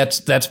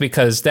 That's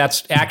because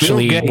that's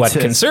actually what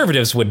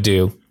conservatives would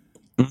do.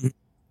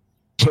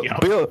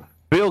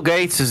 Bill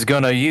Gates is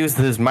going to use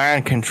this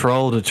mind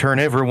control to turn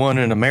everyone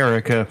in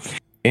America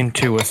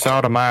into a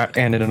sodomite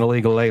and an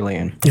illegal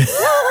alien.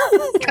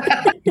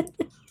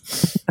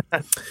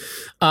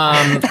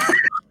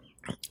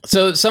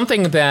 So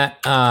something that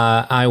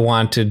I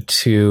wanted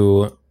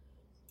to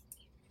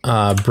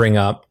bring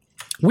up.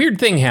 Weird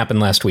thing happened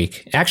last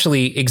week.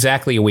 Actually,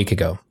 exactly a week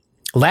ago.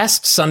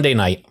 Last Sunday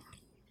night.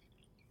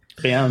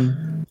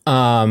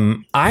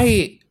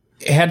 I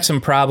had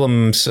some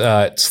problems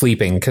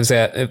sleeping because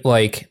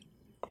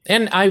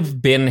and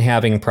I've been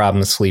having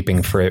problems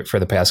sleeping for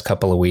the past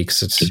couple of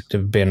weeks. It's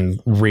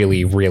been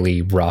really,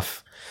 really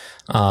rough.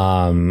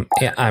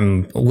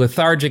 I'm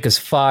lethargic as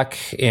fuck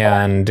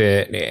and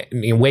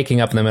waking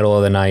up in the middle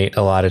of the night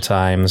a lot of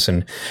times.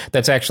 And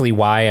that's actually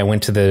why I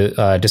went to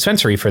the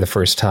dispensary for the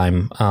first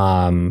time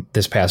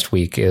this past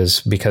week,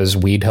 is because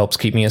weed helps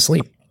keep me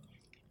asleep.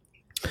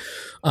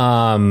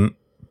 But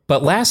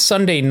last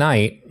Sunday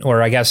night,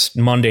 or I guess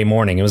Monday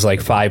morning, it was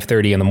like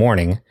 5:30 in the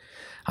morning,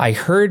 I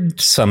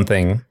heard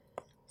something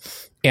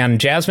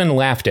and Jasmine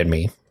laughed at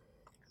me.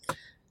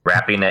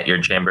 Rapping at your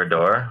chamber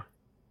door?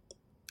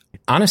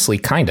 Honestly,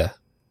 kinda.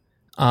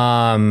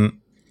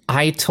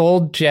 I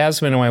told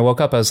Jasmine when I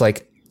woke up, I was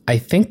like, I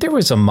think there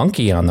was a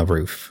monkey on the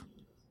roof.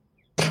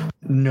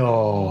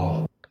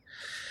 No.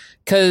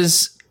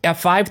 Because at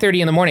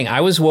 5:30 in the morning,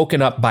 I was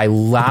woken up by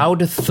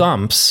loud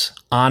thumps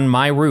on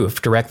my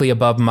roof directly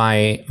above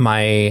my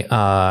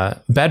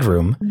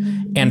bedroom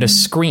and a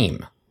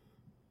scream.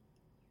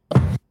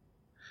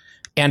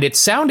 And it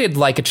sounded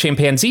like a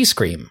chimpanzee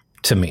scream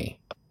to me.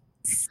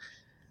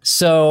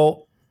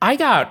 So I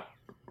got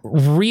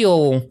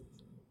real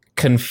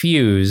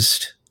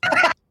confused.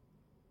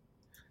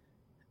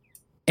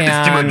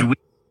 And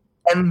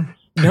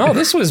no,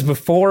 this was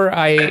before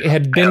I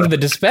had been to the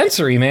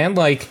dispensary, man.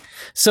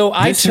 So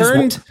I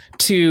turned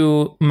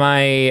to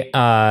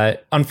my,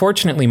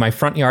 unfortunately, my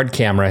front yard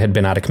camera had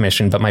been out of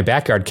commission, but my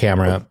backyard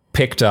camera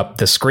picked up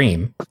the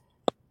scream.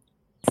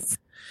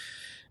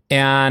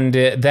 And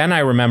then I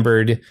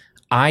remembered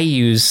I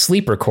use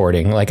sleep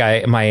recording.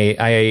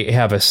 I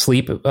have a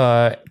sleep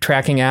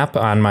tracking app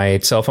on my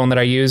cell phone that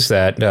I use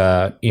that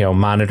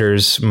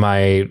monitors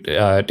my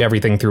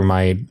everything through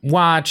my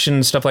watch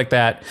and stuff like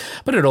that.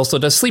 But it also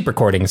does sleep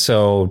recording,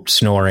 so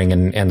snoring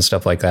and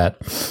stuff like that.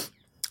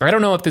 I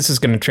don't know if this is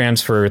going to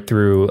transfer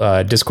through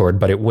Discord,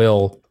 but it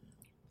will.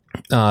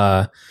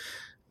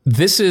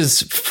 This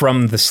is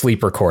from the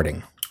sleep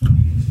recording.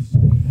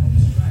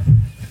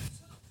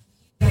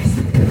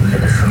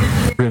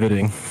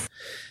 Riveting.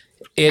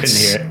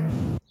 It's Couldn't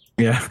hear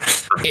it. Yeah.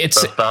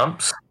 It's the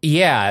thumps.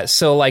 Yeah,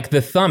 so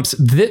the thumps.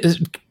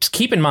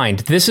 Keep in mind,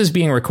 this is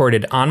being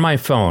recorded on my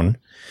phone,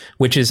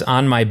 which is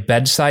on my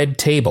bedside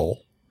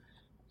table,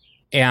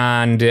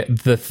 and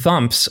the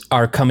thumps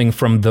are coming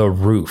from the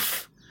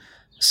roof.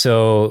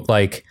 So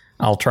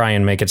I'll try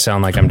and make it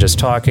sound like I'm just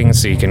talking,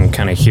 so you can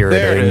kind of hear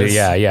there it. It is.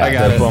 Yeah, I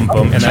got the it. boom,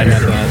 boom,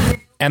 I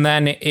and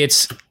then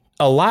it's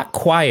a lot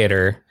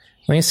quieter.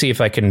 Let me see if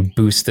I can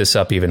boost this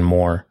up even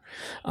more.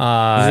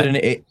 Is it an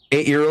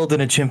 8-year-old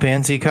in a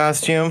chimpanzee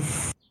costume?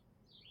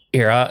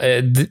 Here,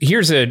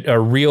 here's a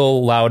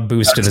real loud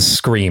boost to the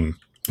scream.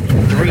 3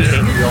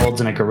 8-year-olds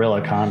in a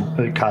gorilla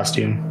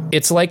costume.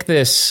 It's like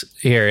this.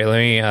 Here, let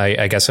me.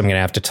 I guess I'm gonna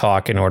have to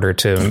talk in order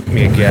to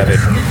get it.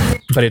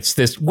 But it's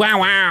this wow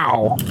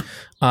wow.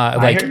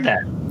 I heard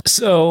that.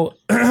 So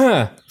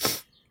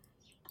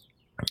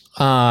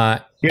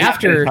You're not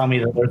after going to tell me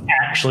that there's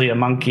actually a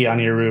monkey on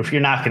your roof.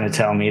 You're not going to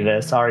tell me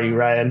this, are you,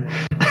 Ryan?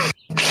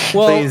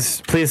 well,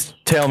 please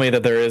tell me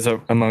that there is a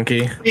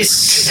monkey.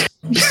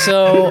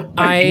 So You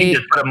I need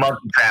to put a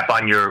monkey trap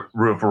on your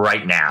roof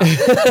right now.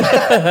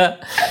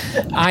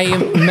 I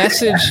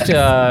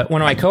messaged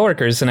one of my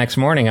coworkers the next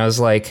morning. I was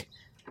like,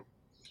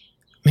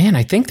 "Man,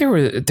 I think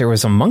there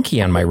was a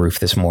monkey on my roof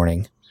this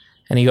morning."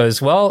 And he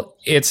goes, "Well,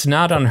 it's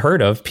not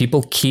unheard of.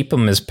 People keep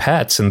them as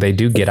pets, and they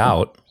do get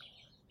out."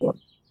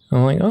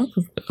 I'm like,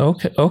 "Oh,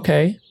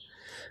 okay."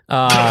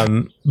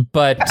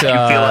 But You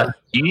feel like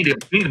you need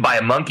to buy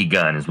a monkey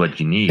gun is what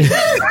you need.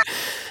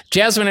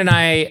 Jasmine and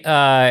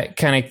I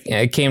kind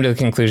of came to the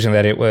conclusion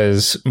that it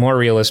was more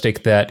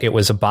realistic that it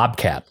was a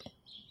bobcat.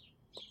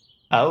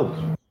 Oh.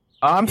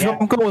 I'm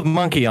going with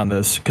monkey on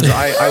this because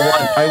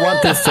I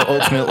want this to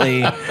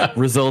ultimately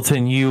result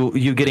in you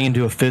getting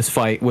into a fist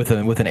fight with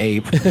an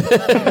ape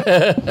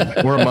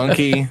or a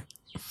monkey.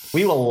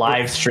 We will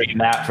live stream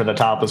that for the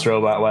Topless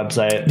Robot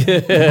website.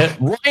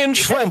 Ryan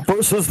Schlemp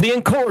versus the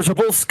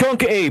incorrigible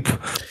skunk ape.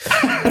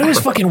 But it was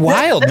fucking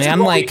wild, man.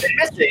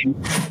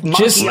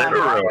 Just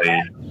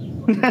Literally.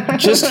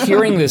 just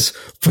hearing this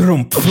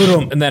vroom,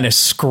 vroom, and then a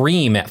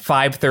scream at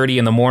 5:30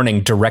 in the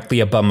morning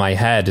directly above my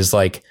head is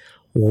like,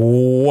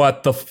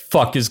 what the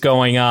fuck is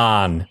going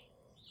on?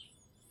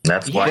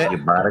 That's why you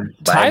buy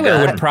a Tyler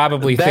gun. would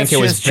probably That's think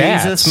it was just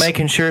Jesus bats.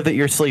 making sure that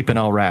you're sleeping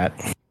all right.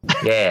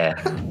 Yeah.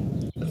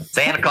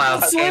 Santa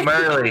Claus came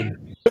early.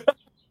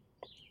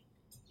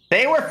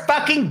 They were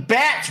fucking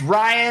bats,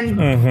 Ryan.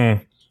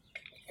 Mm-hmm.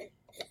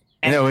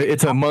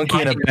 It's a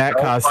monkey in a bat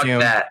costume.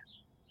 That.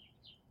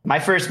 My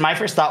first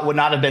thought would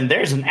not have been,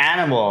 there's an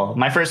animal.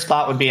 My first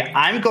thought would be,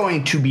 I'm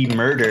going to be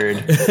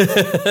murdered.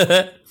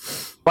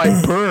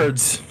 By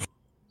birds.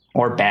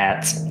 Or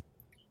bats.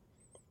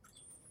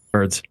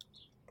 Birds.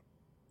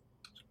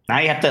 Now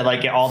you have to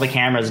like get all the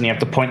cameras and you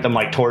have to point them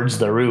like towards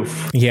the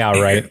roof. Yeah,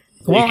 right.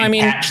 Well, I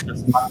mean, catch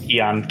this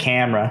monkey on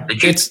camera.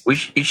 You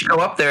should go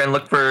up there and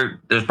look for.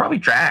 There's probably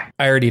track.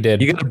 I already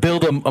did. You got to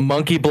build a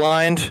monkey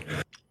blind.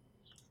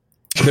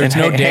 There's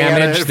no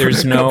damage.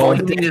 There's no. All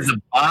you need is a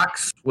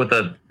box with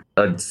a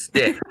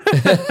stick.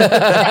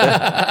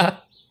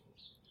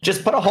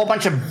 Just put a whole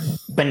bunch of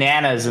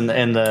bananas in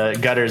the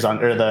gutters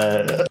or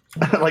the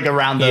like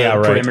around the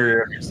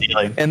perimeter of your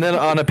ceiling. And then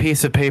on a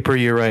piece of paper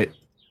you write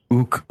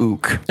 "ook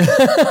ook,"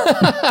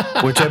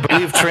 which I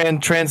believe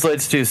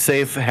translates to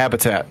safe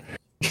habitat.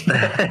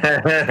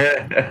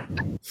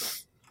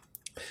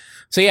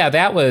 So yeah,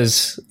 that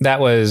was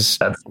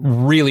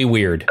really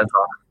weird. That's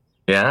awesome.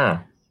 Yeah.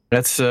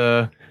 That's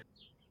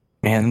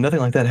man, nothing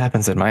like that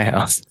happens at my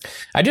house.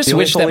 I just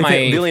wish that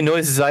the only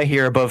noises I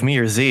hear above me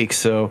are Zeke,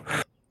 so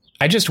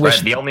I just wish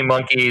the only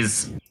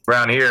monkeys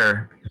around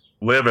here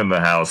live in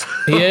the house.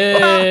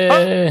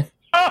 Yeah.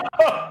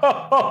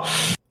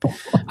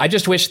 I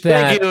just wish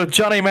that. Thank you,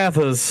 Johnny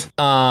Mathis.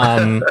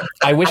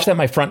 I wish that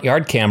my front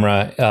yard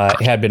camera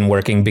had been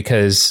working,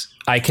 because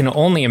I can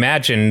only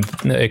imagine,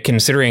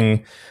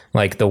 considering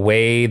like the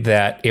way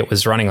that it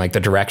was running, like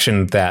the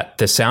direction that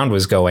the sound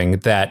was going,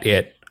 that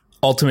it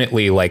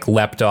ultimately like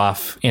leapt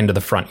off into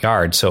the front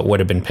yard, so it would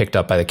have been picked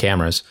up by the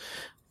cameras.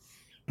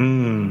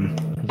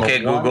 Okay,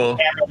 Google.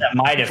 Camera that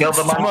might have Kill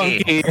the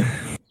monkey.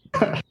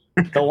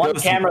 The one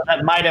camera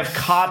that might have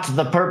caught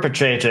the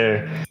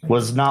perpetrator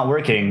was not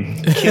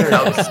working.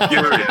 Curious.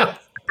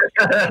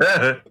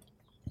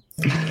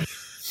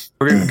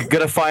 We're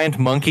gonna find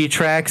monkey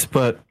tracks,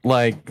 but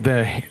like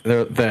the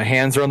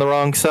hands are on the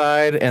wrong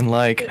side, and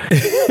like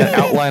an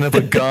outline of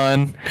a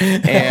gun,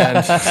 and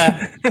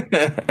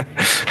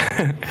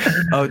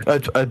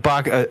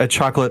a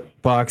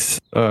chocolate box.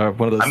 One of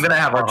those. I'm gonna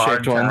have a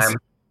hard time ones.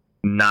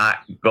 Not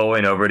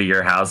going over to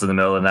your house in the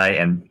middle of the night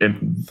and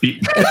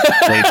be.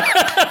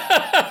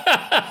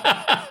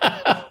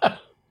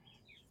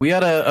 We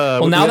had a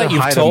well, now that you've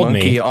hide told a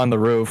monkey me on the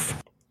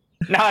roof.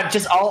 No,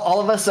 just all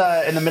of us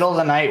in the middle of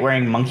the night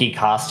wearing monkey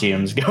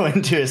costumes go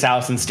into his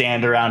house and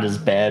stand around his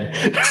bed.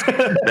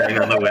 Bang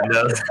on the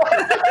windows.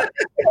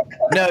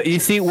 No, you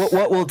see,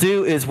 what we'll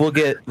do is we'll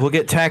get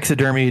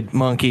taxidermied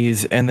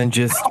monkeys and then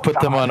just put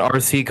them on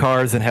RC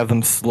cars and have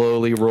them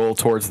slowly roll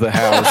towards the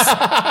house.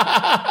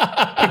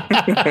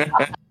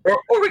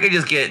 or we could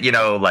just get,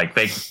 like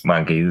fake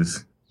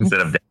monkeys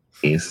instead of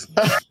monkeys.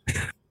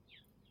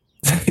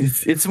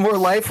 It's more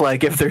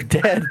lifelike if they're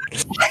dead.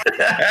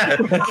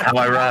 How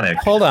ironic.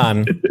 Hold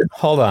on.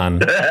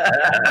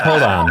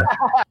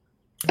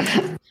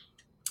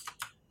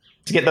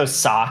 To get those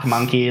sock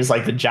monkeys,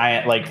 like the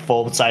giant, like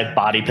full-size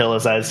body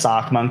pillow-sized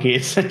sock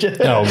monkeys.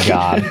 Oh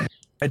God,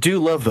 I do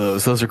love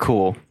those. Those are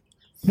cool.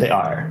 They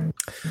are.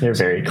 They're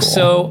very cool.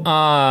 So,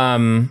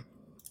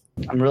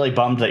 I'm really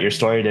bummed that your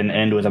story didn't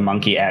end with a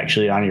monkey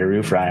actually on your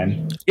roof,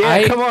 Ryan.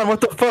 Yeah, come on, what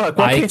the fuck?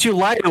 Why can't you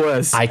lie to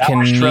us? I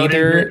can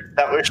neither.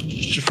 That was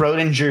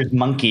Schrodinger's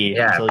monkey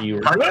until you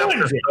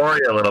ruined the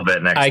story a little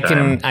bit next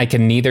time. I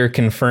can neither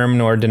confirm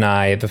nor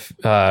deny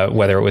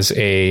whether it was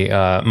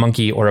a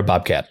monkey or a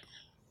bobcat.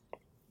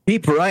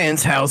 Keep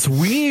Ryan's house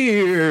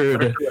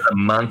weird. A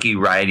monkey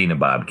riding a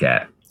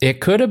bobcat. It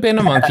could have been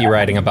a monkey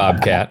riding a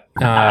bobcat.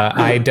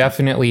 I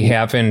definitely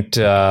haven't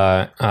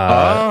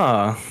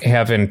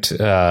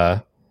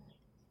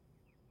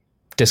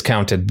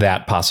discounted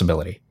that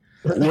possibility.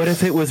 What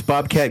if it was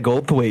Bobcat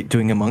Goldthwait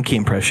doing a monkey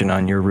impression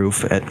on your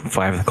roof at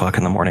 5:00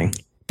 in the morning?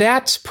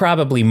 That's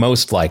probably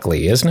most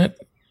likely, isn't it?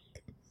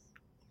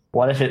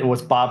 What if it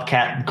was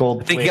Bobcat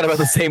Goldthwait? I think you got about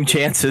the same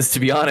chances,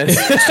 to be honest.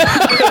 It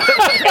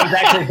was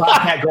actually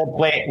Bobcat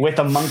Goldthwait with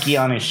a monkey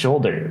on his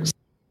shoulders.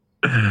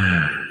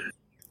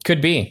 Could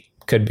be.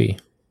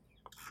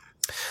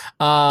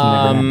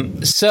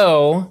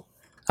 So,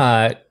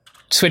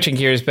 switching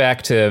gears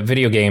back to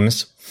video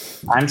games.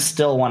 I'm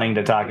still wanting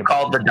to talk about.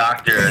 Called the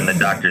doctor, and the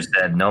doctor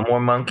said, "No more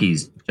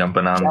monkeys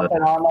jumping on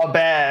the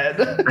bed."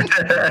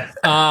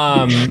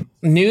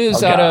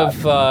 News out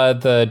of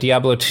the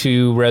Diablo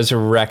 2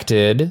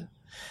 Resurrected.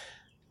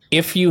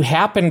 If you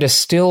happen to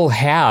still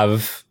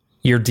have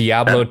your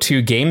Diablo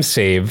 2 game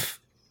save,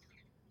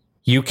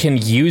 you can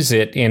use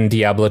it in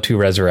Diablo 2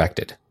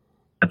 Resurrected.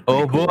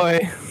 Oh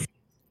boy.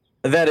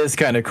 That is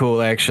kind of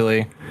cool,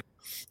 actually.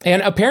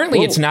 And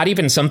apparently it's not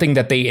even something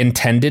that they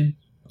intended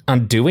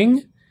on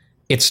doing.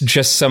 It's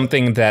just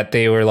something that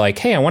they were like,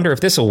 hey, I wonder if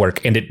this will work.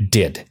 And it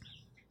did.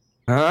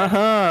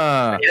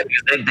 Uh-huh. Yeah,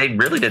 because they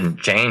really didn't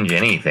change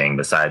anything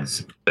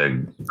besides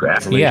the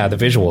graphics. Yeah, the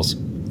visuals.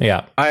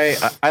 Yeah. I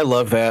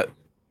love that.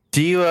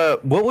 Do you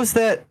what was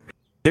that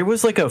There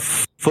was like a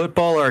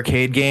football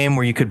arcade game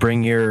where you could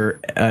bring your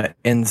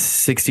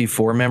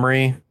N64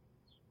 memory,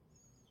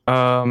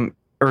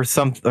 or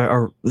something.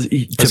 Or was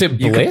it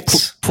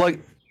Blitz? Plug.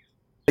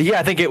 Yeah,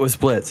 I think it was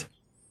Blitz.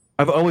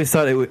 I've always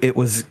thought it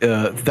was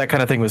that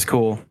kind of thing was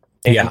cool.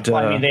 And, yeah, well,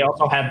 I mean, they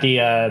also had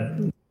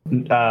the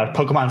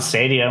Pokemon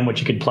Stadium, which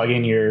you could plug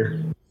in your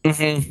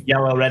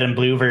yellow, red, and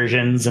blue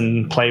versions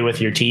and play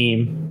with your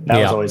team.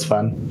 That was always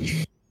fun.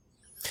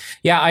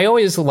 Yeah, I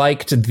always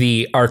liked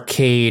the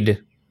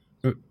arcade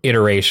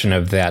iteration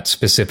of that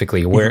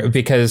specifically, where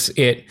because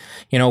it,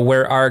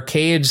 where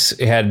arcades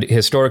had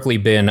historically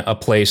been a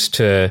place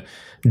to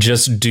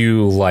just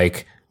do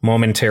like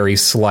momentary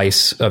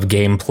slice of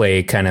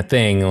gameplay kind of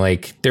thing.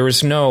 Like there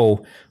was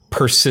no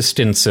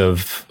persistence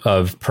of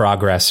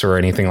progress or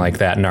anything like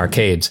that in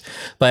arcades.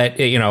 But,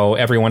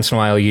 every once in a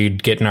while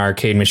you'd get an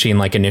arcade machine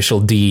like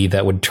Initial D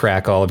that would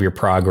track all of your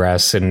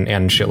progress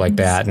and shit like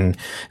that. And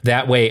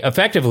that way,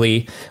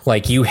 effectively,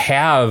 like you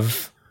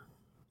have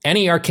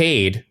any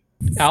arcade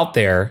out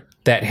there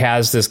that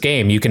has this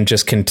game, you can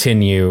just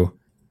continue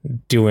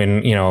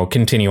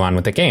on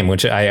with the game,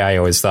 which I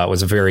always thought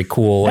was a very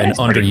cool and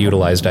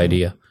underutilized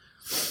idea.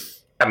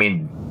 I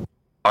mean,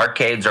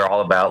 arcades are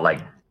all about like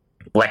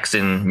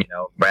flexing,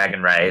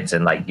 bragging rights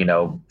and like,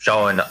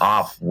 showing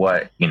off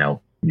what,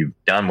 you've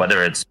done,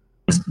 whether it's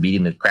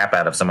beating the crap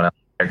out of someone else's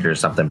character or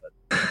something.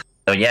 But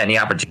so yeah, any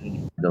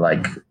opportunity to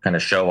like kind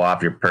of show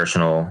off your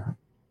personal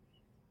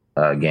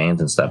games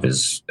and stuff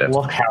is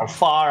look how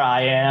far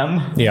I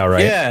am. Yeah,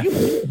 right. Yeah,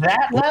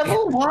 that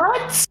level.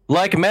 What?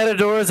 Like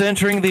Matadors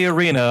entering the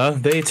arena,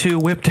 they too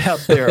whipped out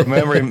their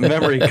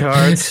memory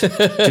cards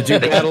to do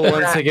battle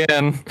once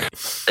again.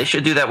 They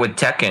should do that with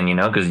Tekken,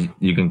 because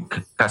you can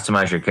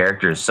customize your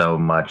characters so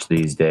much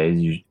these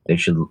days. They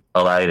should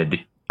allow you to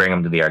bring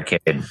them to the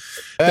arcade.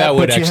 That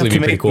would actually be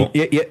pretty cool.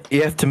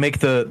 You have to make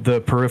the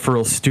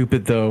peripherals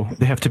stupid though.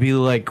 They have to be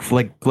like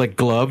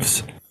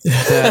gloves.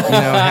 That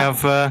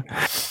have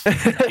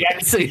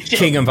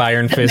King of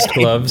Iron Fist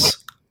gloves.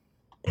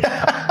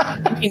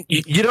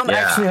 You don't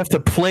actually have to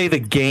play the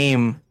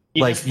game.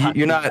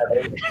 You're not.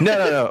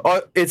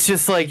 No. It's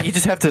just like you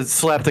just have to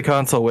slap the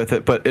console with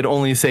it, but it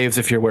only saves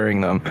if you're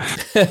wearing them.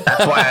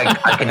 That's why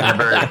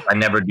I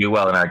never do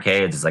well in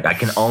arcades. It's like I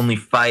can only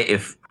fight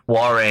if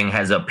Huarang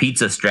has a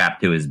pizza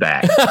strapped to his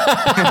back.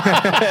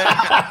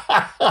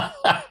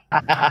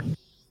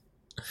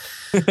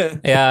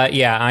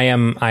 Yeah, I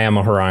am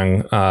a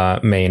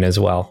Hwoarang main as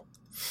well.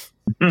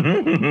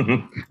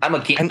 I'm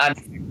a king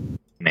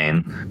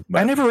main.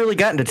 I never really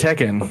got into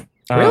Tekken.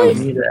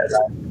 Really?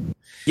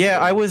 Yeah,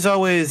 I was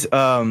always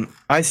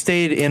I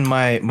stayed in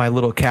my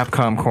little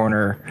Capcom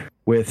corner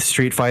with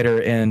Street Fighter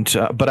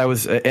but I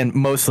was and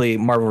mostly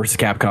Marvel vs.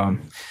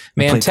 Capcom.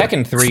 Man,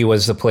 Tekken 3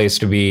 was the place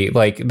to be.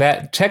 Like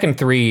that Tekken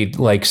 3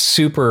 like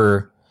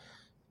super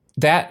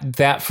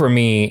that for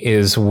me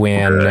is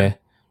when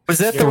was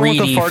that the one with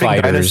the farting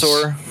fighters.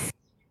 dinosaur?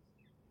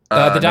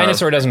 The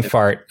dinosaur doesn't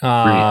fart.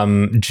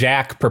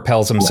 Jack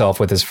propels himself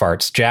with his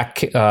farts. Jack,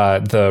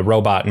 the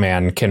robot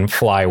man, can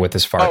fly with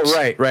his farts. Oh,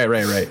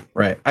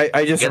 right.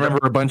 I just remember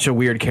a bunch of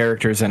weird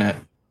characters in it.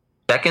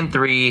 Tekken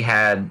 3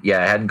 had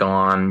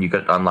gone, you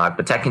could unlock,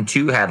 but Tekken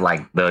 2 had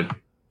like the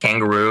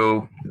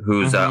kangaroo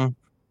whose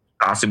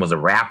costume was a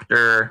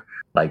raptor.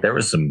 Like there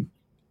was some.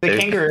 The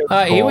kangaroo.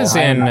 He was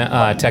in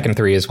Tekken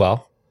 3 as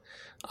well.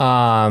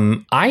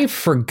 I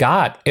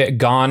forgot.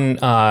 Gon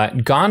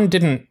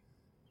didn't.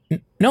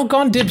 No,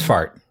 Gon did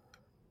fart.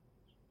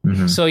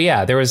 Mm-hmm. So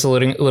yeah, there was a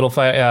little he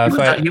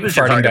was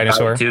farting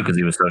dinosaur too because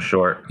he was so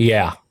short.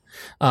 Yeah,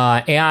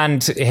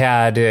 and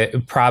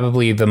had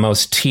probably the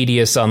most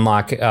tedious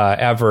unlock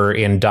ever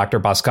in Dr.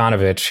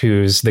 Bosconovich,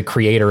 who's the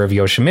creator of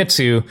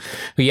Yoshimitsu,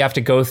 who you have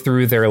to go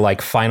through their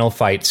like final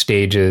fight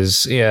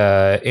stages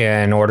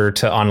in order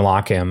to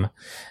unlock him.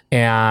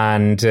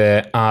 And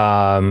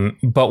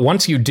but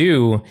once you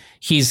do,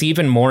 he's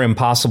even more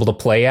impossible to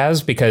play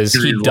as because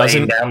he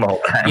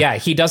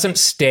doesn't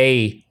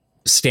stay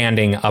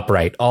standing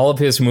upright. All of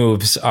his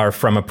moves are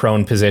from a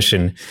prone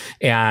position,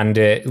 and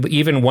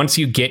even once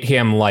you get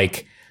him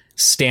like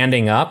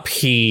standing up,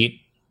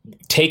 he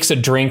takes a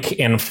drink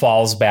and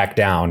falls back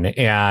down,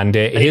 and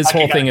his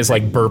whole thing is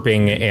like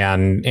burping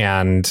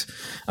and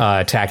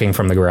attacking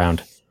from the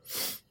ground.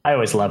 I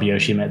always love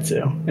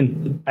Yoshimitsu,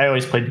 and I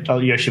always played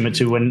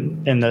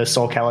Yoshimitsu in the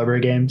Soul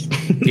Calibur games.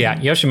 Yeah,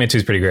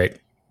 Yoshimitsu's pretty great.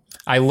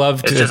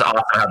 It's just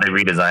awesome how they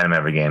redesign him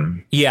every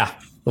game. Yeah,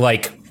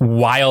 like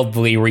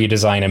wildly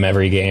redesign him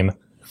every game.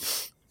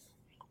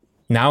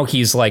 Now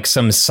he's like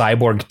some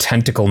cyborg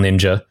tentacle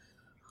ninja.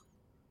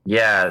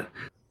 Yeah,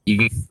 you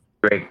can get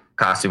a great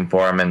costume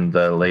for him in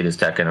the latest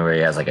Tekken where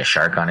he has like a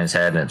shark on his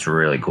head, and it's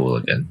really cool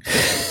looking.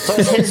 So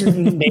is his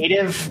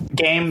native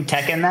game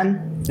Tekken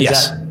then?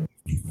 Yes.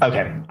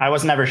 Okay, I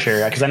was never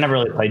sure because I never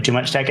really played too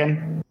much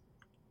Tekken.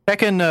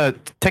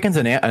 Tekken's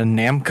a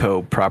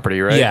Namco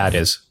property, right? Yeah, it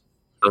is.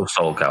 So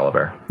Soul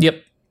Calibur.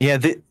 Yep. Yeah.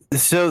 The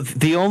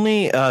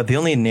only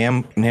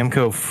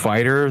Namco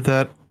fighter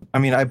that I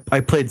mean,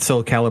 I played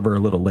Soul Calibur a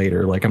little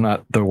later. Like, I'm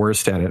not the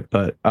worst at it,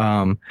 but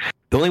the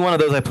only one of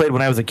those I played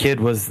when I was a kid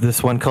was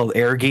this one called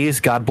Air Geese,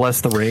 God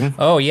Bless the Ring.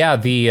 Oh, yeah,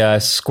 the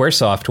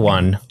Squaresoft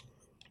one.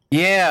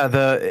 Yeah,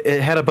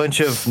 it had a bunch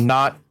of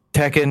not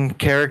Tekken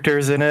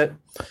characters in it,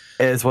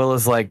 as well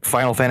as like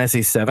Final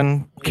Fantasy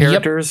VII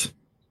characters. Yep.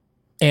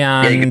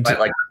 Yeah, you can And fight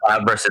like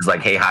Cloud versus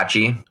like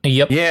Heihachi.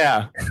 yep,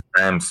 Yeah.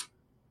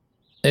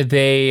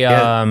 they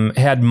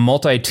had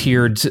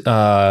multi-tiered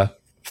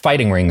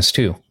fighting rings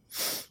too.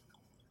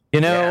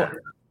 You know,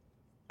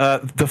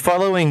 the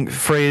following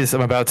phrase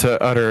I'm about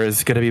to utter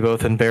is going to be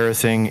both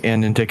embarrassing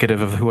and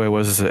indicative of who I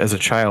was as a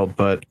child,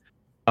 but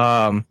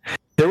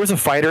there was a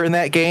fighter in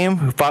that game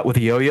who fought with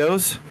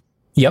yo-yos.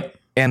 Yep.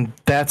 And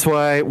that's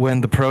why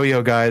when the Pro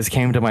Yo guys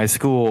came to my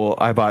school,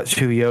 I bought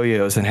 2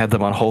 yo-yos and had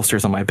them on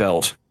holsters on my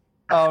belt.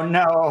 Oh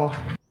no!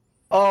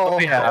 Oh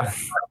yeah.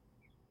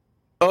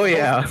 Oh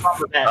yeah. Oh,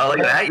 look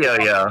at that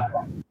yo-yo.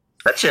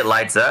 That shit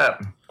lights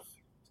up.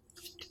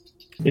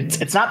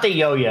 It's not the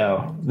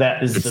yo-yo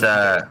that is. It's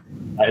the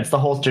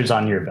holsters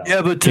on your belt.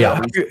 Yeah, but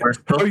how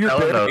are your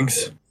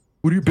bearings?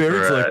 What are your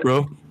bearings like,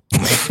 bro?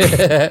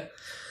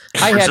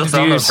 I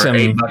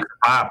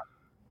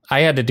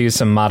had to do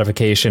some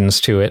modifications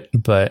to it,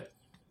 but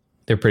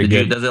they're pretty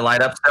good. Does it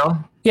light up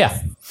still?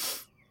 Yeah.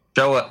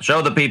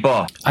 Show the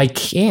people. I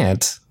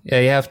can't.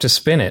 You have to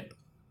spin it.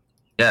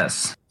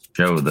 Yes.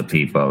 Show the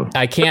people.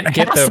 I can't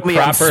get the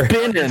proper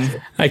spinning.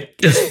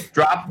 Just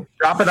drop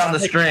it on the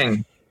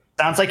string.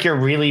 Sounds like you're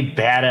really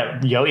bad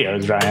at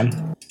yo-yos,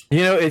 Ryan.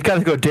 You know, it's got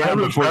to go down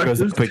before it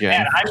goes up again.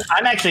 Man,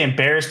 I'm actually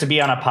embarrassed to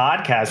be on a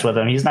podcast with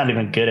him. He's not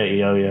even good at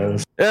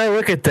yo-yos.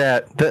 Look at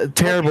that. The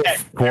terrible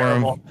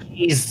form.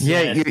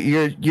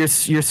 Yeah, your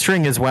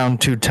string is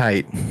wound too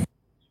tight.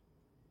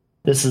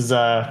 This is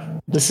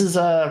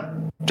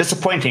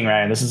disappointing,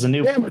 Ryan. This is a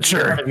new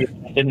amateur. I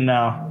didn't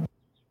know.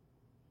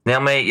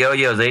 Snailmate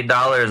yo-yos,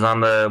 $8 on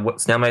the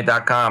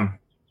snailmate.com.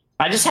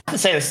 I just have to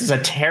say this is a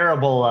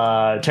terrible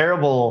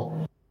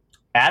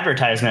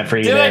advertisement for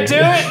you. Do it.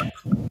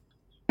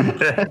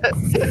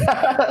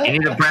 You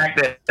need to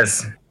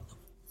practice.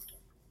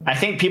 I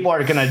think people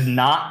are gonna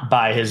not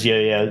buy those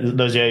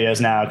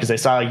yo-yos now because they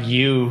saw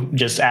you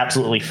just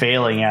absolutely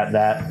failing at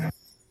that.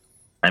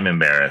 I'm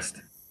embarrassed.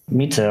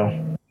 Me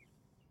too.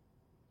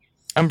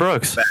 I'm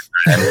Brooks.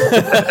 No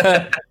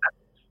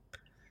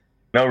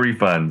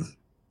refunds.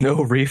 No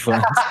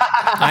refunds.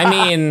 I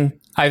mean,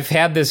 I've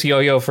had this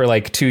yo-yo for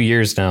like 2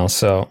 years now,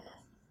 so.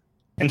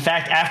 In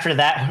fact, after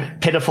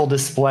that pitiful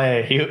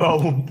display, you owe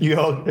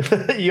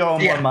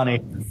more money.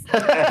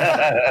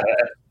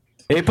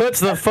 He puts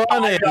the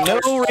fun in. No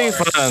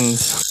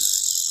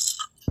refunds.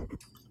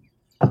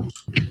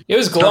 It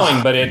was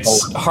glowing, but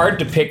it's hard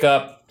to pick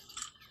up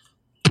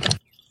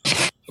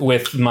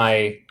with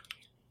my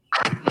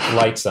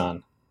lights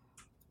on.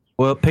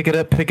 Well, pick it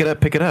up. There we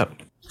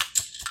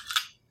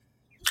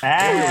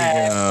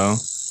go.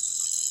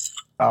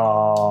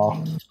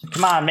 Oh,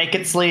 come on, make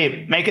it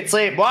sleep.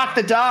 Walk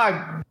the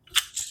dog.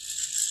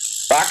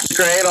 Rock the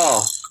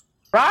cradle.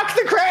 Rock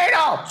the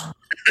cradle.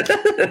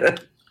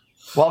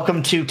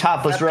 Welcome to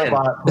Topless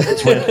Robot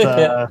with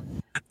that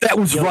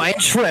was Ryan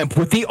Schremp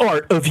with the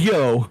art of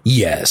yo.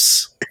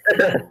 Yes.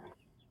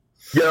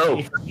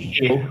 Yo.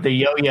 The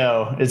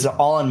yo-yo is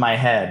all in my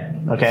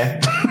head. Okay.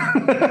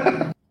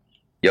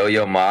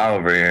 Yo-yo Ma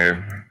over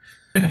here.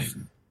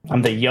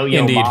 I'm the yo-yo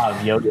Indeed. ma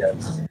of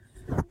yo-yos.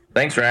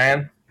 Thanks,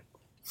 Ryan.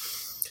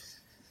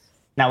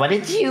 Now, what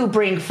did you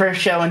bring for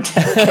show and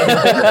tell?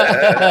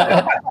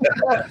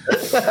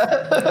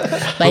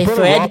 My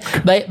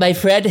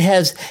friend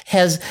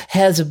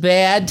has a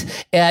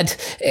band,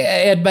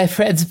 and my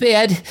friend's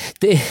band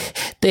they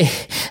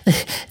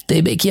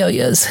make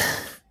yo-yos.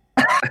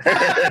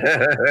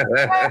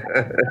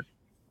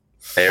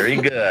 Very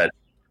good.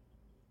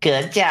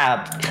 Good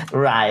job,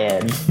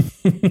 Ryan.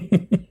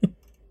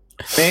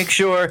 Make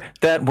sure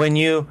that when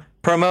you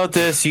promote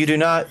this, you do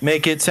not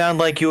make it sound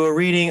like you are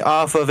reading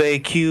off of a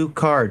cue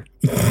card.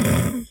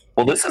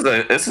 Well, this is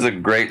a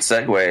great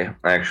segue,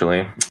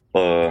 actually.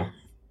 Well,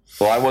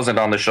 I wasn't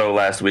on the show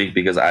last week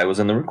because I was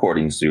in the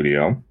recording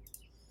studio.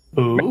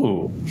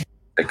 Ooh.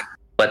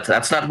 But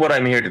that's not what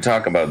I'm here to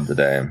talk about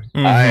today.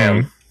 Mm-hmm. I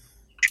am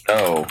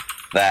know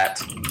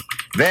that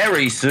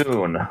very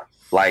soon,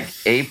 like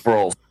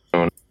April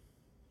soon,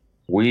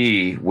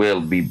 we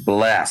will be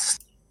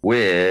blessed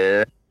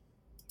with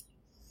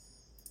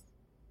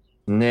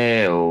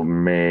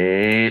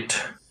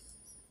Snailmate.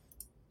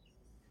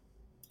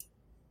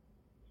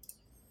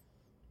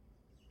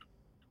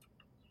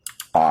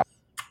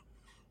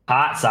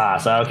 Hot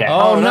sauce. Okay.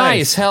 Oh,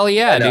 nice. Hell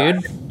yeah,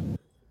 dude.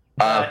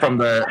 From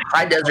the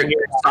High Desert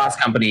Sauce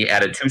Company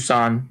out of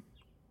Tucson,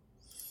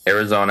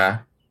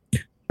 Arizona.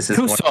 This is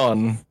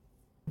Tucson.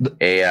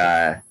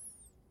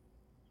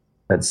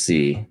 Let's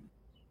see.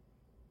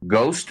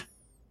 Ghost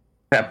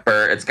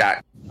pepper. It's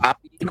got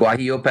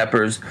guajillo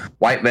peppers,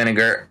 white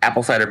vinegar,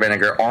 apple cider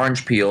vinegar,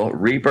 orange peel,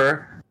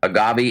 reaper,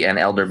 agave, and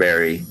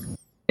elderberry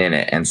in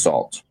it, and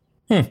salt.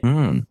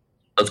 So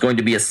it's going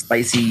to be a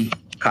spicy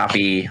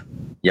coffee,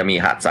 yummy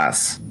hot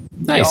sauce.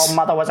 Nice. Your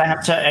mother was a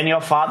hamster and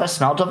your father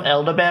smelled of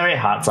elderberry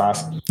hot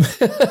sauce.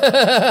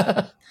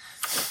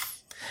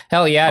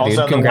 Hell yeah, dude!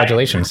 Also,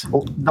 Congratulations.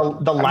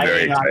 The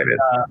lighting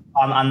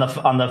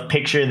on the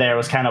picture there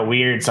was kind of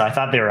weird, so I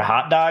thought they were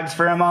hot dogs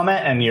for a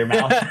moment, and your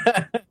mouth.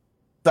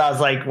 So I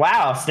was like,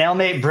 "Wow,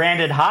 Snailmate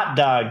branded hot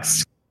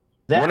dogs."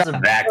 We're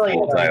not that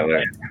cool,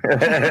 Tyler.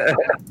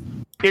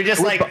 You're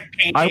just like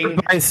I would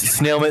buy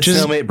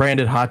Snailmate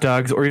branded hot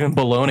dogs or even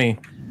bologna.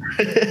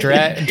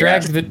 Drag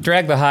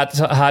the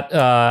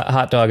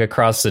hot dog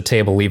across the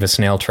table. Leave a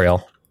snail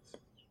trail.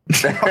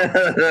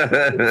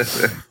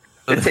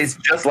 It tastes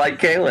just like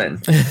Kaylin.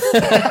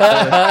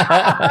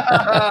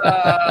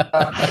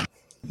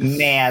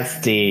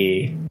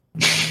 Nasty.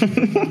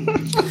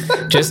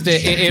 Just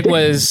it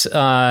was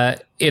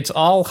it's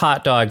all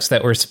hot dogs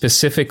that were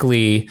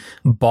specifically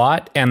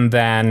bought and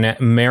then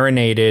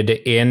marinated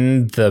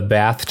in the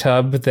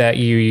bathtub that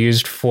you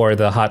used for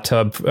the hot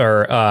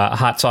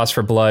sauce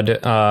for blood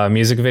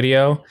music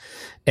video,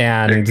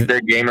 and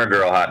they're Gamer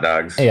Girl hot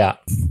dogs. Yeah.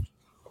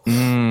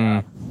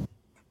 Gamer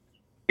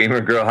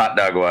Girl hot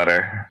dog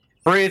water.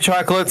 Free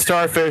chocolate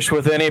starfish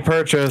with any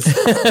purchase.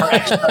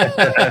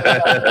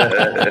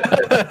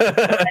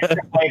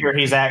 Flavor,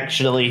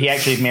 he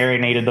actually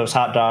marinated those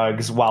hot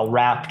dogs while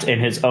wrapped in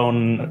his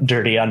own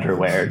dirty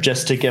underwear,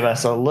 just to give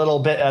us a little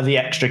bit of the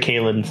extra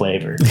Kaylin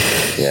flavor.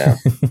 Yeah.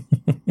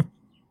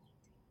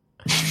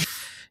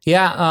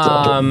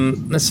 Yeah.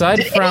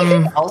 Aside from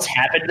anything else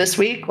happened this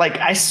week, like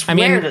I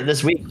swear that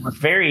this week was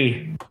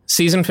very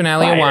season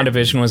finale of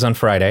WandaVision was on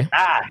Friday.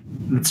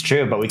 It's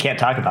true, but we can't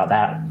talk about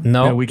that.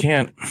 No, we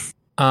can't.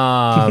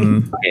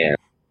 Yeah.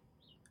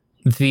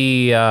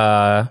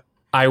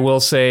 I will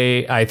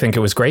say I think it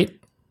was great.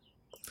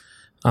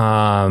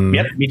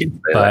 Yep, we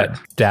did. But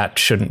that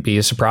shouldn't be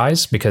a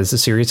surprise because the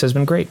series has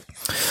been great.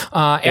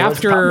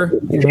 After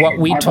what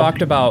we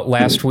talked about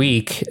last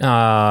week,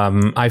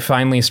 I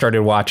finally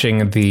started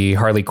watching the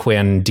Harley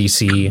Quinn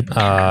DC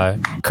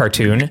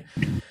cartoon.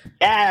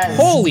 Yes.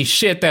 Holy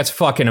shit, that's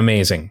fucking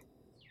amazing.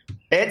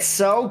 It's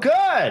so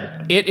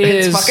good.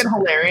 It's fucking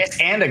hilarious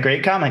and a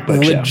great comic book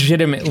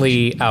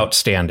legitimately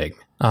outstanding.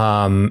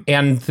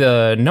 And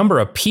the number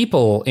of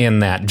people in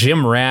that,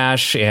 Jim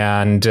Rash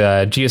and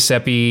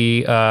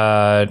Giuseppe,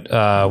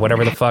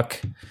 whatever the fuck.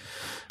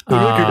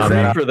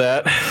 For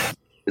that.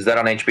 Is that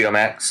on HBO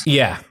Max?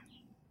 Yeah.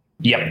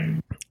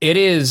 Yep. It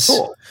is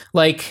cool.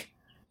 Like,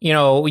 you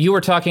know, you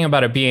were talking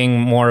about it being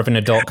more of an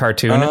adult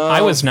cartoon.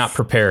 I was not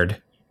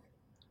prepared.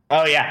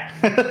 Oh, yeah.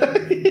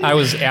 I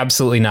was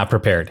absolutely not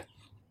prepared.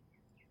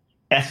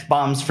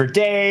 F-bombs for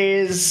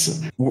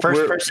days.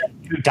 First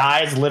person who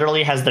dies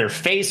literally has their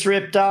face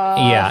ripped off.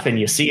 Yeah. And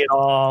you see it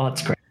all.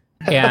 It's great.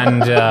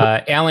 And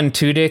Alan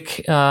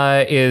Tudyk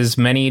is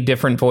many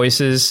different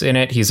voices in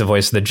it. He's a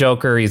voice of the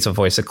Joker. He's a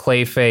voice of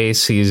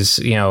Clayface. He's,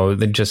 you know,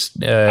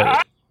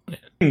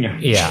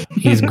 yeah,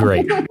 he's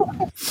great.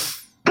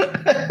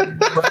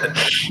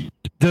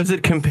 Does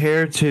it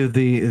compare to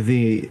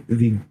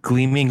the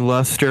gleaming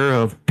luster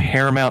of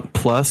Paramount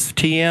Plus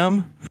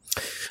TM?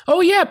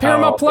 Oh yeah,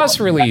 Paramount Plus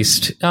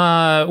released,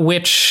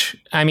 which,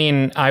 I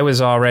mean, I was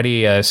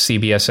already a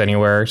CBS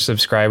Anywhere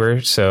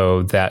subscriber,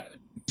 so that...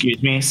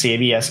 Excuse me,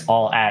 CBS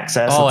All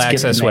Access. All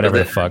Access, whatever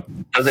the fuck.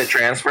 Does it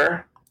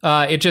transfer?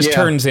 It just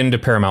turns into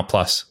Paramount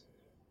Plus.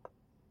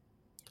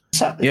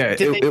 So, yeah,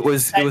 it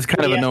was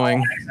kind of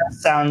annoying.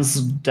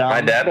 Sounds dumb.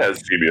 My dad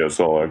has CBS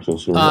All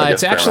Access. So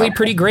it's actually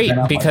pretty great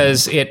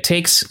because it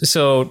takes,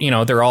 so, you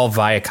know, they're all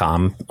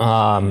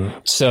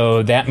Viacom.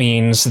 So that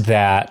means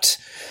that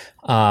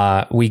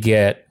we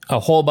get a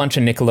whole bunch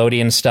of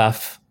Nickelodeon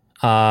stuff.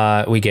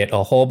 We get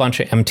a whole bunch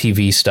of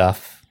MTV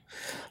stuff.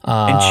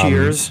 And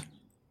Cheers.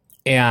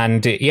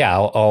 And yeah,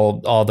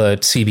 all the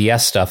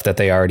CBS stuff that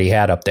they already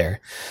had up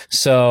there.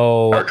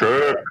 So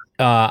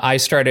I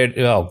started,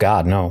 oh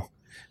God, no.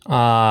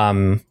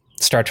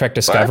 Star Trek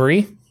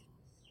Discovery. What?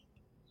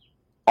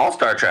 All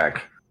Star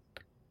Trek.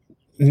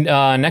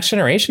 Next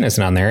Generation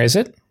isn't on there, is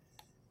it?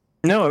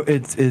 No,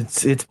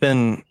 it's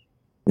been.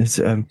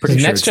 I'm pretty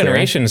sure Next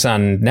Generation is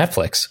on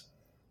Netflix.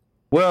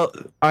 Well,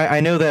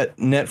 I know that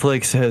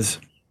Netflix has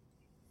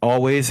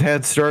always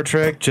had Star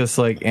Trek, just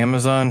like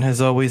Amazon has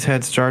always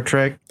had Star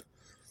Trek.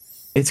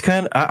 It's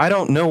kind of, I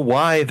don't know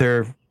why,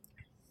 but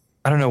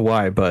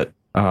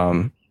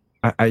I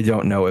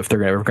don't know if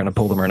they're ever going to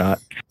pull them or not.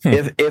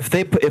 If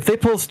they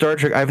pull Star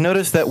Trek, I've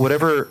noticed that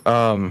whatever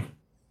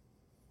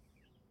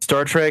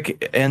Star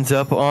Trek ends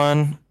up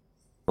on,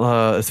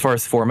 as far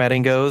as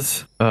formatting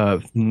goes,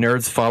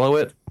 nerds follow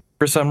it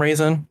for some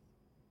reason.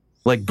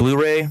 Like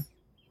Blu-ray,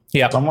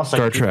 yeah, it's almost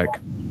Star like Trek,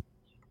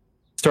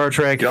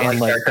 and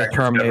like the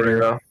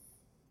Terminator.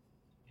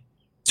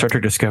 Star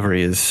Trek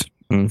Discovery is.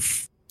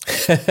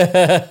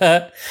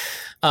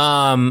 But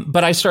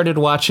I started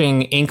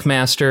watching Ink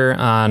Master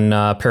on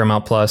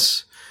Paramount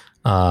Plus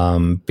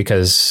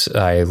because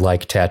I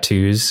like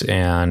tattoos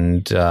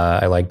and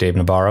I like Dave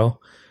Navarro.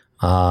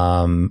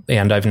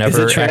 And I've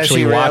never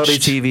actually watched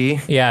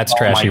TV. Yeah, it's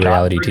trashy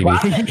reality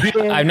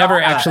TV. I've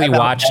never actually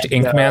watched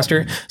Ink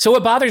Master. So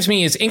what bothers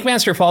me is Ink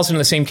Master falls into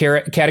the same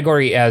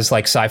category as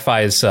like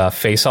Sci-Fi's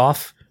Face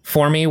Off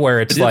for me,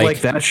 where it's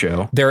like that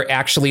show. They're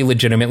actually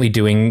legitimately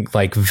doing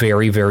like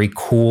very, very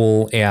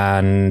cool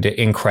and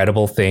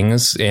incredible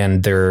things,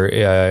 and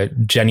they're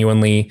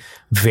genuinely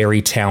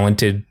very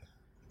talented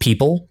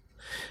people.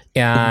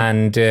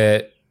 And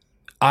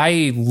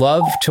I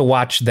love to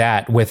watch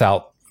that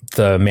without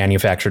the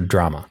manufactured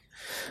drama.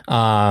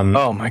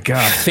 Oh my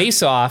God.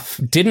 Face Off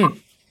didn't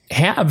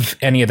have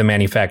any of the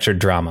manufactured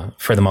drama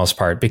for the most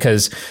part,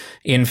 because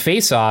in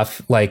Face Off,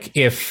 like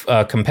if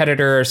a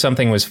competitor or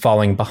something was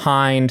falling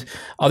behind,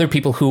 other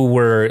people who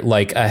were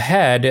like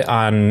ahead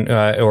on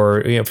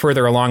or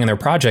further along in their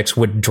projects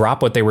would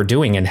drop what they were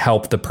doing and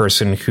help the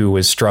person who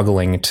was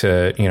struggling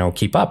to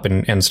keep up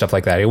and stuff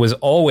like that. It was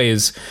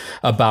always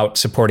about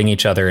supporting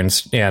each other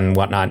and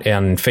whatnot.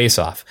 And Face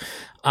Off.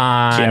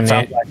 Sounds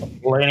like a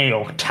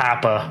millennial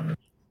type of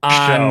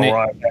show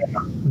right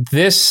now.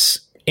 This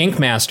Ink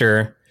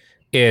Master,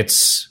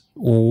 it's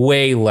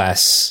way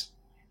less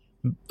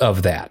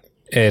of that.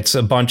 It's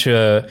a bunch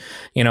of,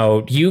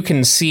 you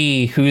can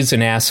see who's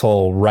an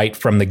asshole right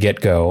from the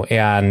get-go,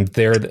 and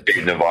they're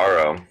Dave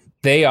Navarro.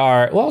 They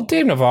are, well,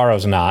 Dave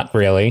Navarro's not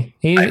really.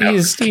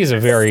 He's a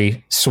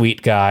very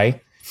sweet guy.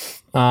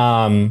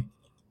 They're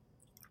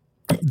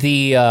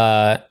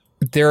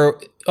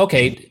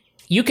okay.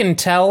 You can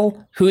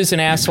tell who's an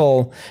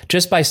asshole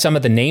just by some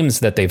of the names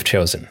that they've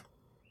chosen.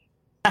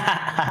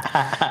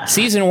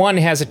 Season 1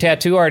 has a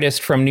tattoo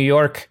artist from New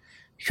York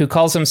who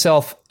calls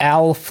himself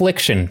Al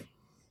Fliction.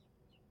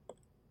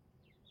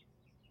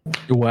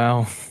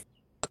 Wow.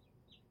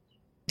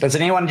 Does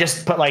anyone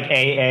just put like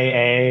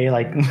AAA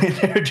like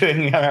they're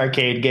doing an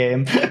arcade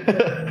game?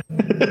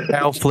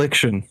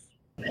 Affliction.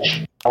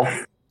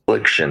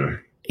 Affliction.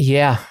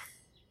 Yeah.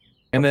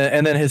 And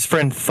then his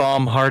friend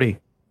Thom Hardy.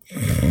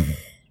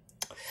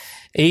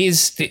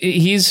 He's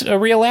a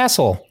real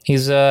asshole.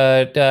 He's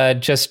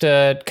just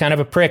kind of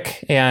a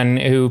prick and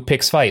who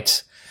picks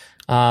fights.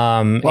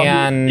 And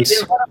he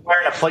didn't want to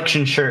wear an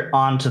Affliction shirt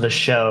onto the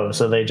show,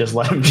 so they just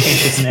let him change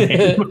his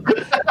name.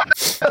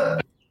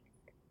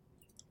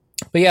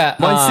 But yeah,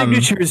 my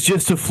signature is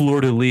just a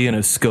fleur-de-lis and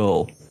a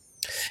skull.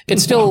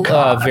 It's still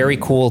very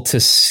cool to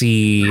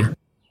see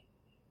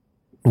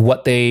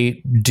what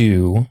they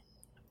do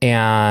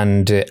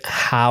and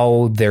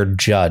how they're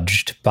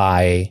judged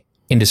by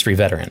industry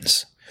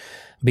veterans.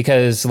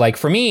 Because like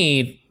for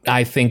me,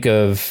 I think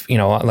of,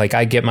 like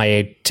I get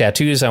my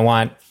tattoos. I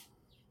want,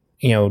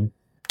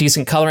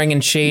 decent coloring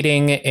and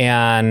shading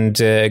and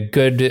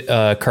good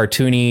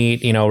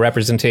cartoony,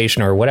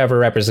 representation or whatever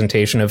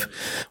representation of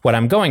what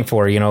I'm going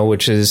for,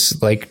 which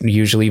is like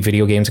usually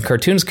video games and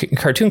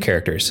cartoon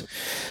characters.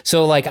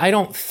 So like, I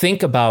don't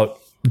think about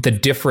the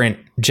different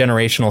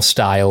generational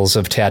styles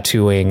of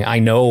tattooing. I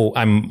know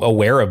I'm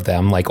aware of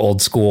them, like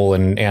old school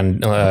and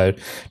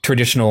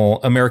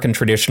traditional American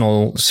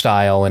traditional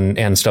style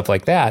and stuff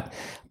like that.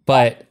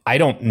 But I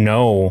don't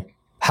know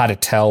how to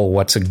tell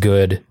what's a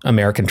good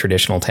American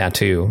traditional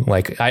tattoo.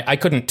 Like I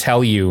couldn't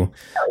tell you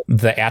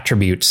the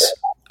attributes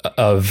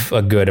of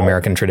a good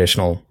American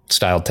traditional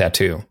style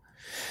tattoo.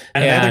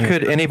 And neither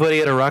could anybody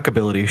at a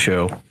rockabilly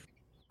show.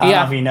 I don't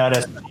know if you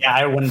noticed. Yeah,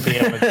 I wouldn't be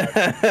able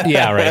to.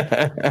 Yeah, right.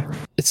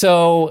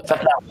 So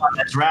that one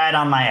that's right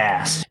on my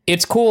ass.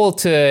 It's cool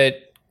to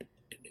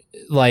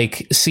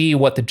like see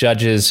what the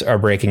judges are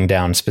breaking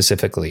down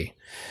specifically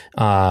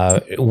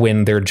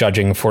when they're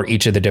judging for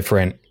each of the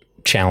different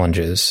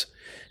challenges.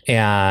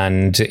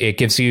 And it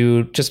gives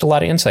you just a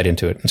lot of insight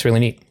into it. It's really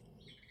neat.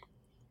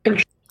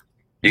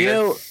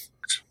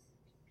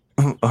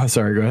 Oh,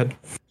 sorry, go ahead.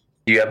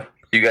 Do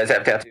you guys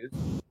have tattoos?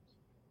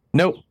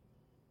 Nope.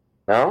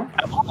 No?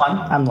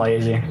 I'm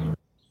lazy.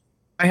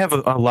 I have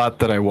a lot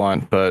that I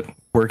want, but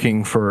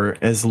working for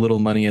as little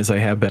money as I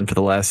have been for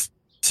the last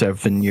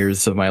 7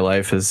 years of my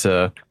life is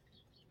I've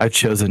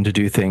chosen to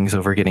do things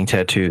over getting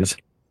tattoos.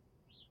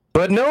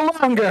 But no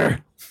longer.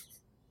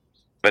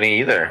 Me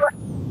either.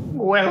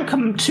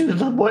 Welcome to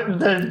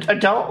the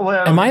adult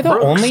world. Am I the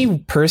only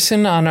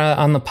person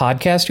on the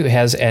podcast who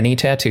has any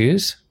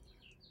tattoos?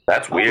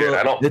 That's weird.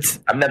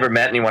 I've never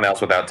met anyone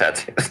else without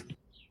tattoos.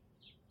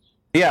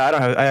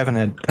 Yeah, I haven't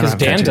had. Because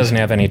Dan tattoos. Doesn't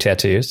have any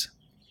tattoos.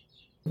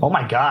 Oh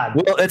my God.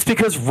 Well, it's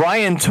because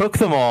Ryan took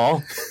them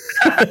all.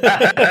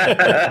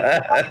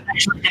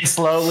 Actually,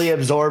 slowly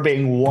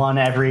absorbing one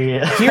every.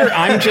 Here,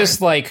 I'm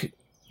just like,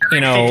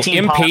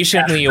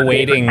 impatiently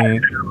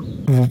awaiting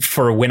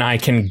for when I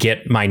can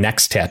get my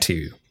next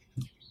tattoo.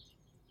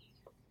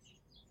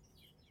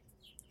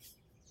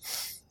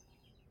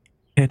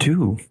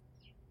 Tattoo.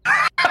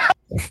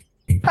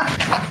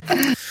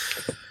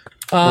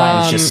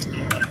 Ryan's just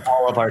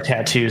all of our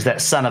tattoos.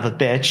 That son of a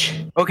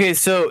bitch. Okay,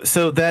 so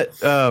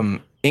that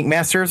Ink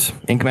Masters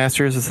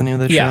is the name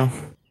of the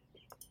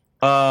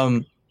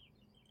show.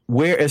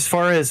 Where, as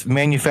far as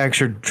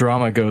manufactured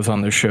drama goes on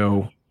the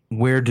show,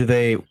 where do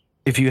they?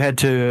 If you had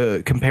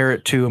to compare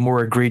it to a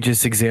more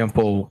egregious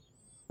example,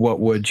 what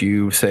would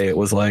you say it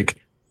was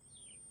like?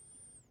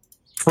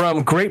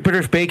 From Great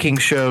British Baking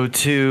Show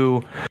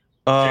to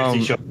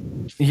Monstars.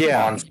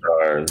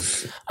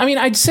 I mean,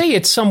 I'd say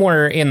it's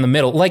somewhere in the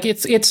middle. Like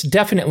it's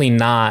definitely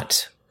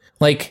not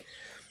like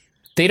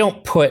they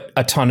don't put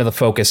a ton of the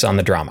focus on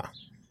the drama.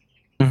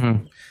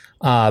 Mm-hmm.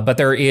 But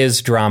there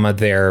is drama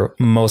there,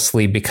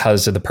 mostly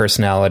because of the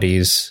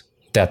personalities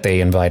that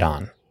they invite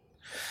on.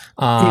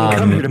 You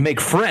come here to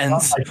make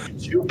friends.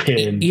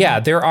 Yeah,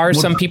 there are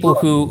some people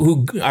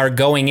who are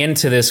going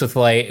into this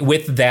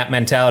with that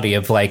mentality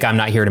of like, I'm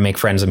not here to make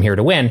friends, I'm here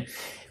to win.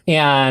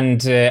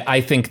 And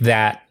I think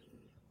that,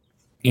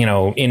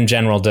 in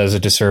general does a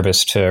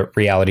disservice to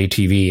reality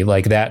TV.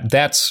 Like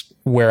that's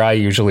where I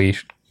usually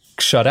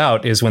shut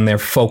out, is when they're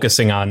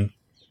focusing on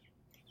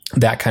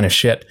that kind of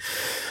shit.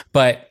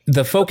 But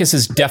the focus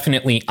is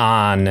definitely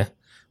on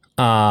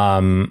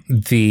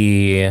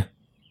the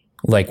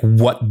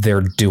what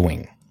they're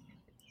doing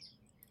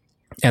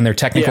and their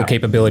technical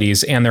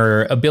capabilities and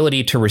their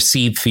ability to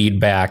receive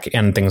feedback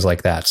and things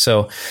like that.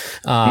 So,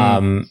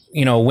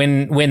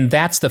 when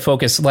that's the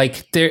focus,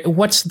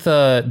 what's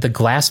the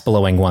glass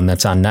blowing one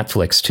that's on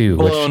Netflix too?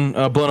 Blown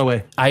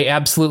Away. I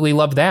absolutely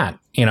love that.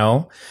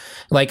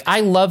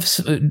 I love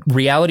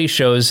reality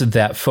shows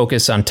that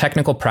focus on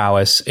technical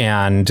prowess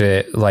and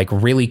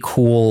really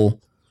cool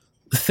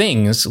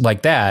things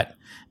like that.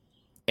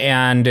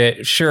 And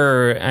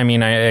sure, I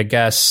mean, I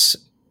guess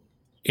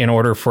in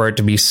order for it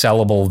to be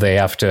sellable, they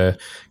have to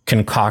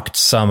concoct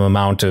some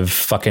amount of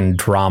fucking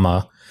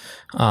drama.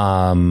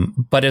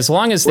 But as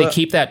long as they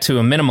keep that to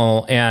a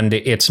minimal and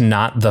it's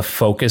not the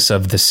focus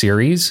of the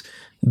series,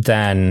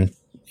 then,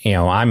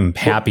 I'm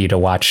happy to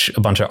watch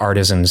a bunch of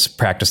artisans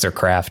practice their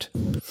craft.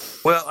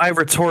 Well, I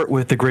retort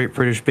with the Great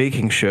British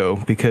Baking Show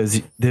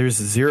because there's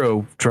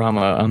zero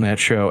drama on that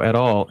show at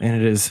all. And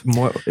it is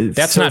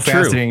That's so not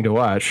fascinating true. To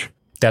watch.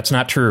 That's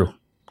not true.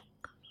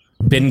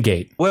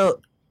 Bingate.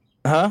 Well,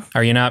 huh?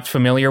 Are you not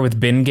familiar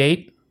with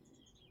Bingate?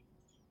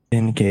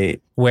 Bingate.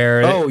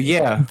 Where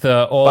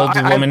the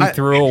old woman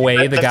threw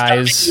away the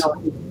guy's...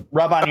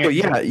 Rub on your...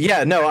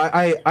 Yeah. No,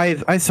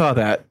 I saw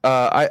that.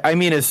 I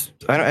mean as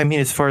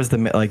far as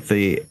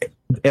the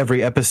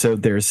every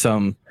episode, there's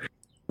some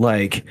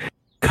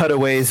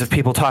cutaways of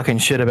people talking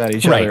shit about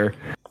each other.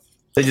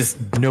 They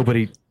just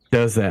nobody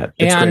does that.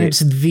 It's and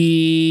great.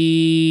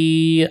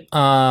 The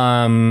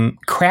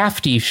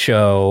Crafty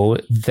show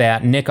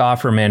that Nick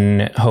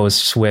Offerman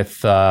hosts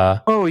with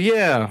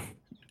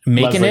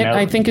Making It,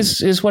 I think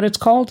is what it's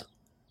called.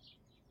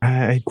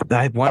 I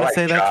want to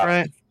say that's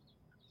right.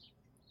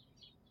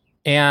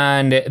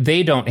 And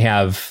they don't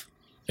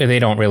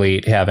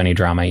really have any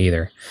drama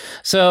either.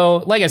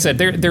 So, like I said,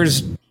 there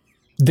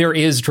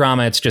is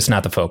drama. It's just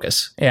not the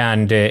focus,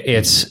 and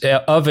it's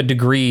of a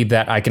degree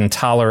that I can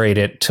tolerate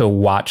it to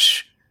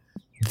watch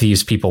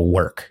these people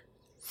work.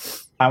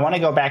 I want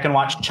to go back and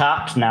watch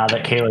Chopped now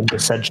that Caleb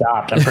just said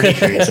Chopped. I'm pretty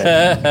sure he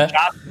said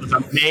Chopped was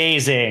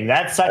amazing.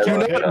 That's such a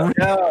good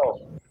show.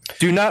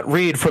 Do not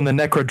read from the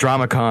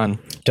Necrodramicon.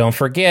 Don't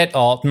forget,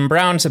 Alton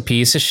Brown's a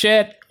piece of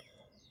shit.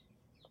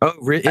 Oh,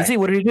 is he?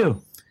 What did he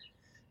do?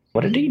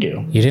 What did he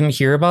do? You didn't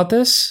hear about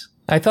this?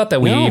 I thought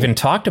that we even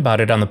talked about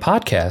it on the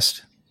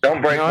podcast.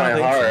 Don't break my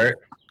heart.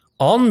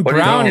 Alton What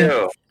Brown, did he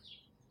do?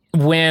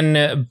 when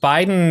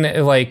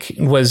Biden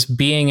was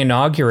being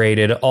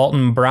inaugurated,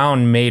 Alton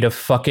Brown made a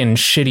fucking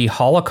shitty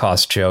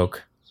Holocaust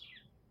joke.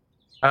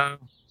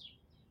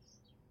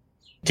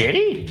 Did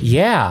he?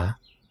 Yeah.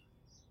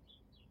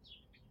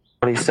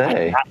 What did he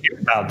say? I hear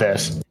about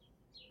this.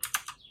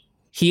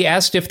 He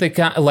asked if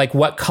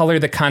what color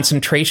the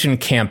concentration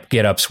camp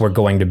get-ups were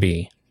going to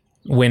be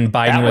when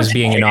Biden was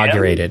being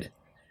inaugurated.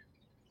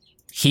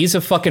 He's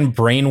a fucking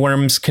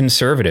brainworms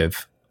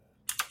conservative.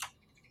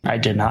 I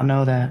did not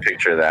know that.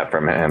 Picture that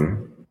from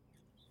him.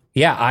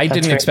 Yeah, I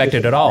didn't expect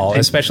it at all,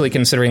 especially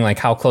considering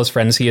how close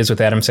friends he is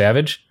with Adam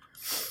Savage.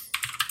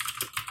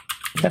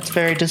 That's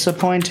very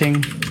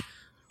disappointing.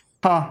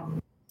 Huh.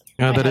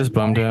 Oh, that is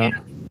bummed out.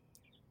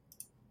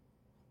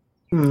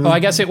 Oh, I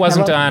guess it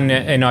wasn't on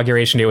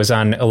Inauguration Day. It was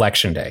on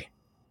Election Day.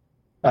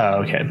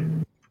 Oh, okay.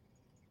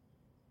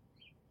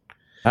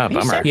 Oh,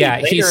 bummer. Yeah,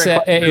 he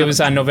said it was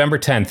on November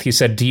 10th. He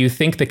said, "Do you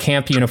think the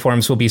camp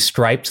uniforms will be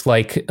striped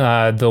like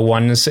the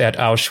ones at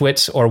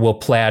Auschwitz, or will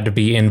plaid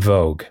be in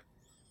vogue?"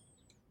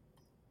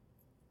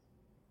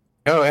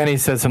 Oh, and he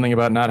said something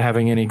about not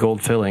having any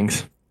gold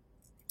fillings.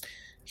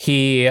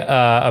 He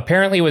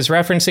apparently was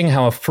referencing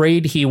how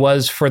afraid he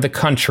was for the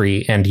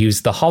country and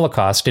used the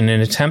Holocaust in an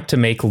attempt to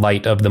make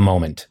light of the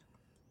moment.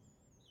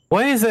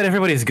 Why is that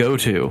everybody's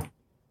go-to?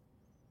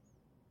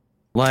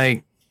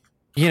 There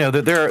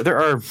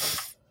are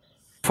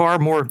far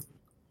more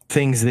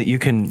things that you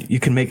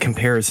can make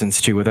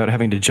comparisons to without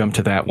having to jump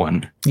to that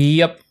one.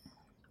 Yep.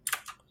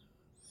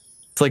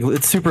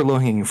 It's super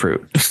low-hanging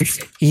fruit.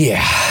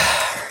 Yeah.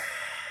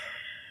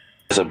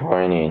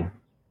 Disappointing.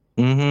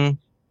 Mm-hmm.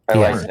 I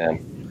liked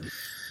him.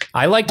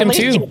 I liked him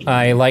too.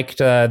 I liked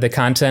the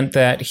content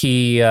that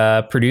he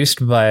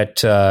produced,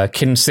 but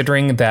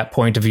considering that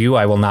point of view,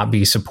 I will not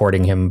be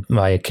supporting him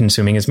by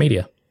consuming his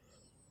media.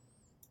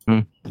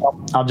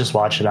 I'll just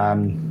watch it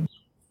on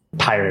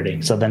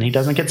pirating, so then he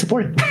doesn't get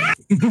supported.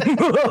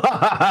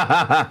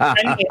 I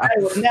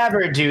would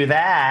never do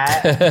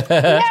that.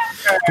 Never.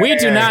 We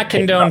do not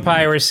condone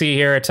piracy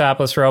here at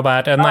Topless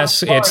Robot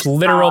unless it's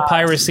literal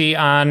piracy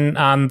on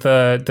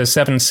the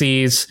seven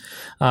seas.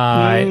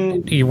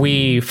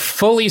 We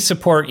fully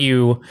support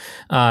you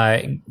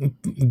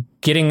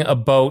getting a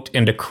boat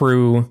and a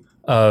crew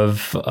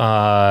of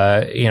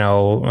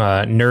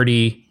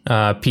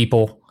nerdy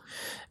people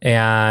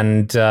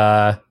and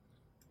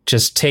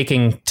just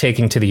taking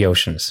to the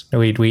oceans.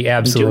 We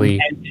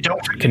absolutely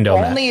don't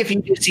condone only that. if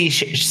you do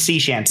sea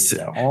shanties,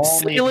 though.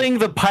 Only Sailing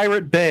the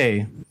Pirate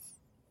Bay.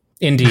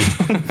 Indeed.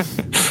 Can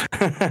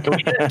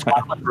we get a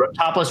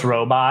topless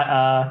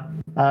robot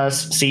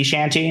sea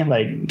shanty,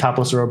 like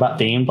topless robot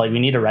themed? Like, we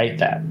need to write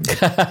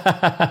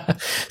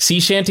that. Sea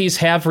shanties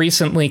have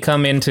recently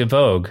come into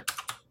vogue.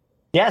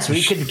 Yes,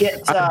 we could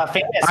get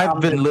famous.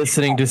 I've been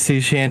listening to sea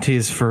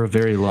shanties for a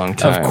very long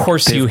time. Of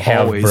course you They've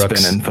have, always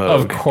Brooks. been in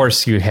vogue. Of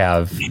course you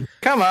have.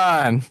 Come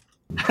on.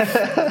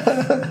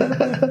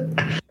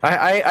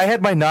 I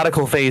had my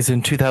nautical phase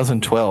in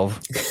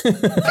 2012.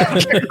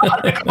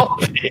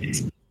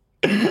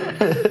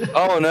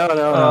 Oh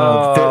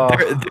no.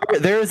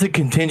 There is a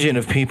contingent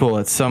of people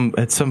at some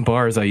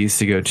bars I used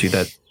to go to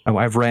that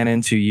I've ran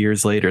into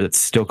years later that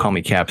still call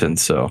me captain.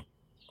 So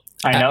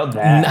I know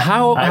that.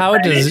 How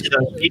does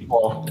those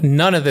people?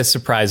 None of this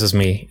surprises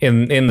me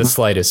in the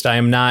slightest. I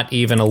am not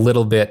even a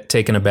little bit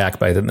taken aback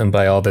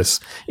by all this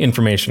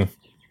information.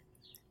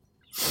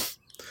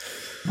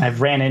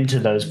 I've ran into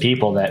those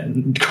people that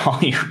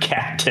call you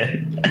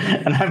captain,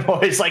 and I'm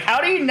always like, "How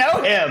do you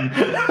know him?"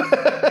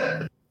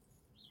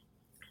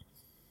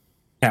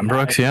 Captain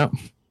Brooks, yeah.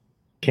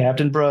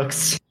 Captain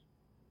Brooks.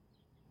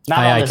 Not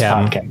Aye, on aye, this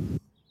Captain. podcast.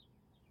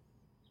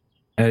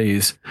 At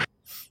ease.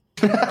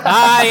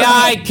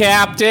 Aye,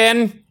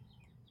 Captain.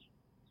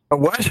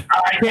 What?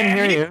 I can't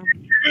hear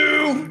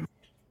you.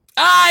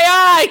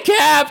 Aye,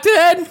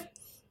 Captain.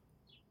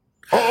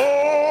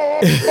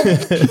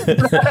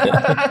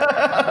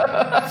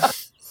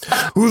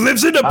 Who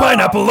lives in a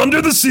pineapple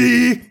under the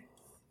sea?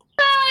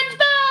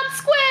 SpongeBob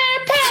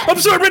SquarePants!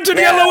 Absorbent and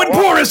yellow and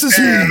porous is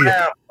he.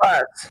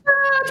 SpongeBob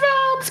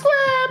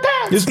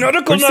SquarePants! His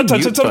nautical Where's the nuts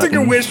mute is something you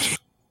button? wish.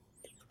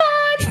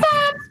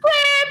 SpongeBob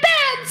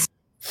SquarePants!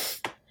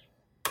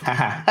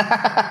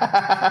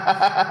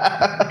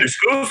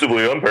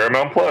 Exclusively on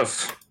Paramount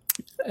Plus.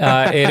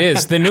 It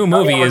is. The new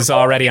movie is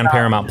already on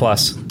Paramount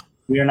Plus.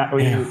 We are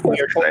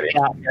totally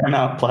not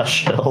Paramount Plus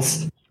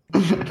shills.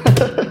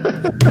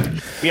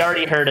 We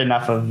already heard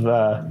enough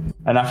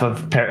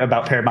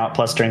about Paramount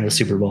Plus during the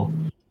Super Bowl.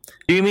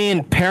 Do you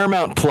mean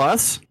Paramount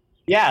Plus?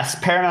 Yes,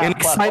 Paramount An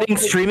Plus. exciting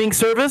streaming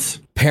service?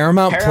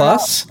 Paramount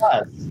Plus,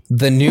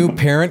 the new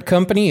parent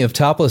company of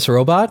Topless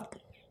Robot.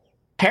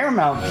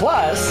 Paramount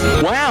Plus.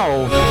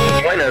 Wow.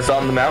 Join us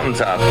on the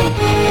mountaintop.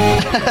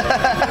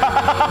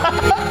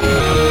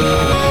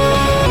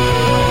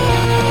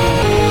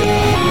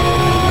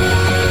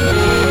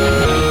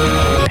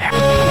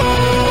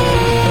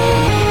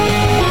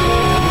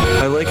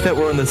 I like that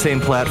we're on the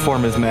same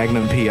platform as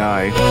Magnum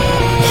PI.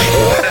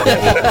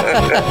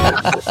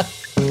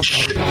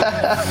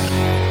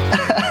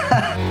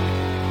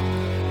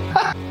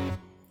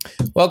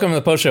 Welcome to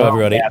the post show,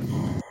 everybody. Yeah.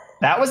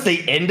 That was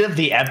the end of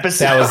the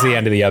episode. That was the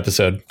end of the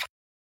episode.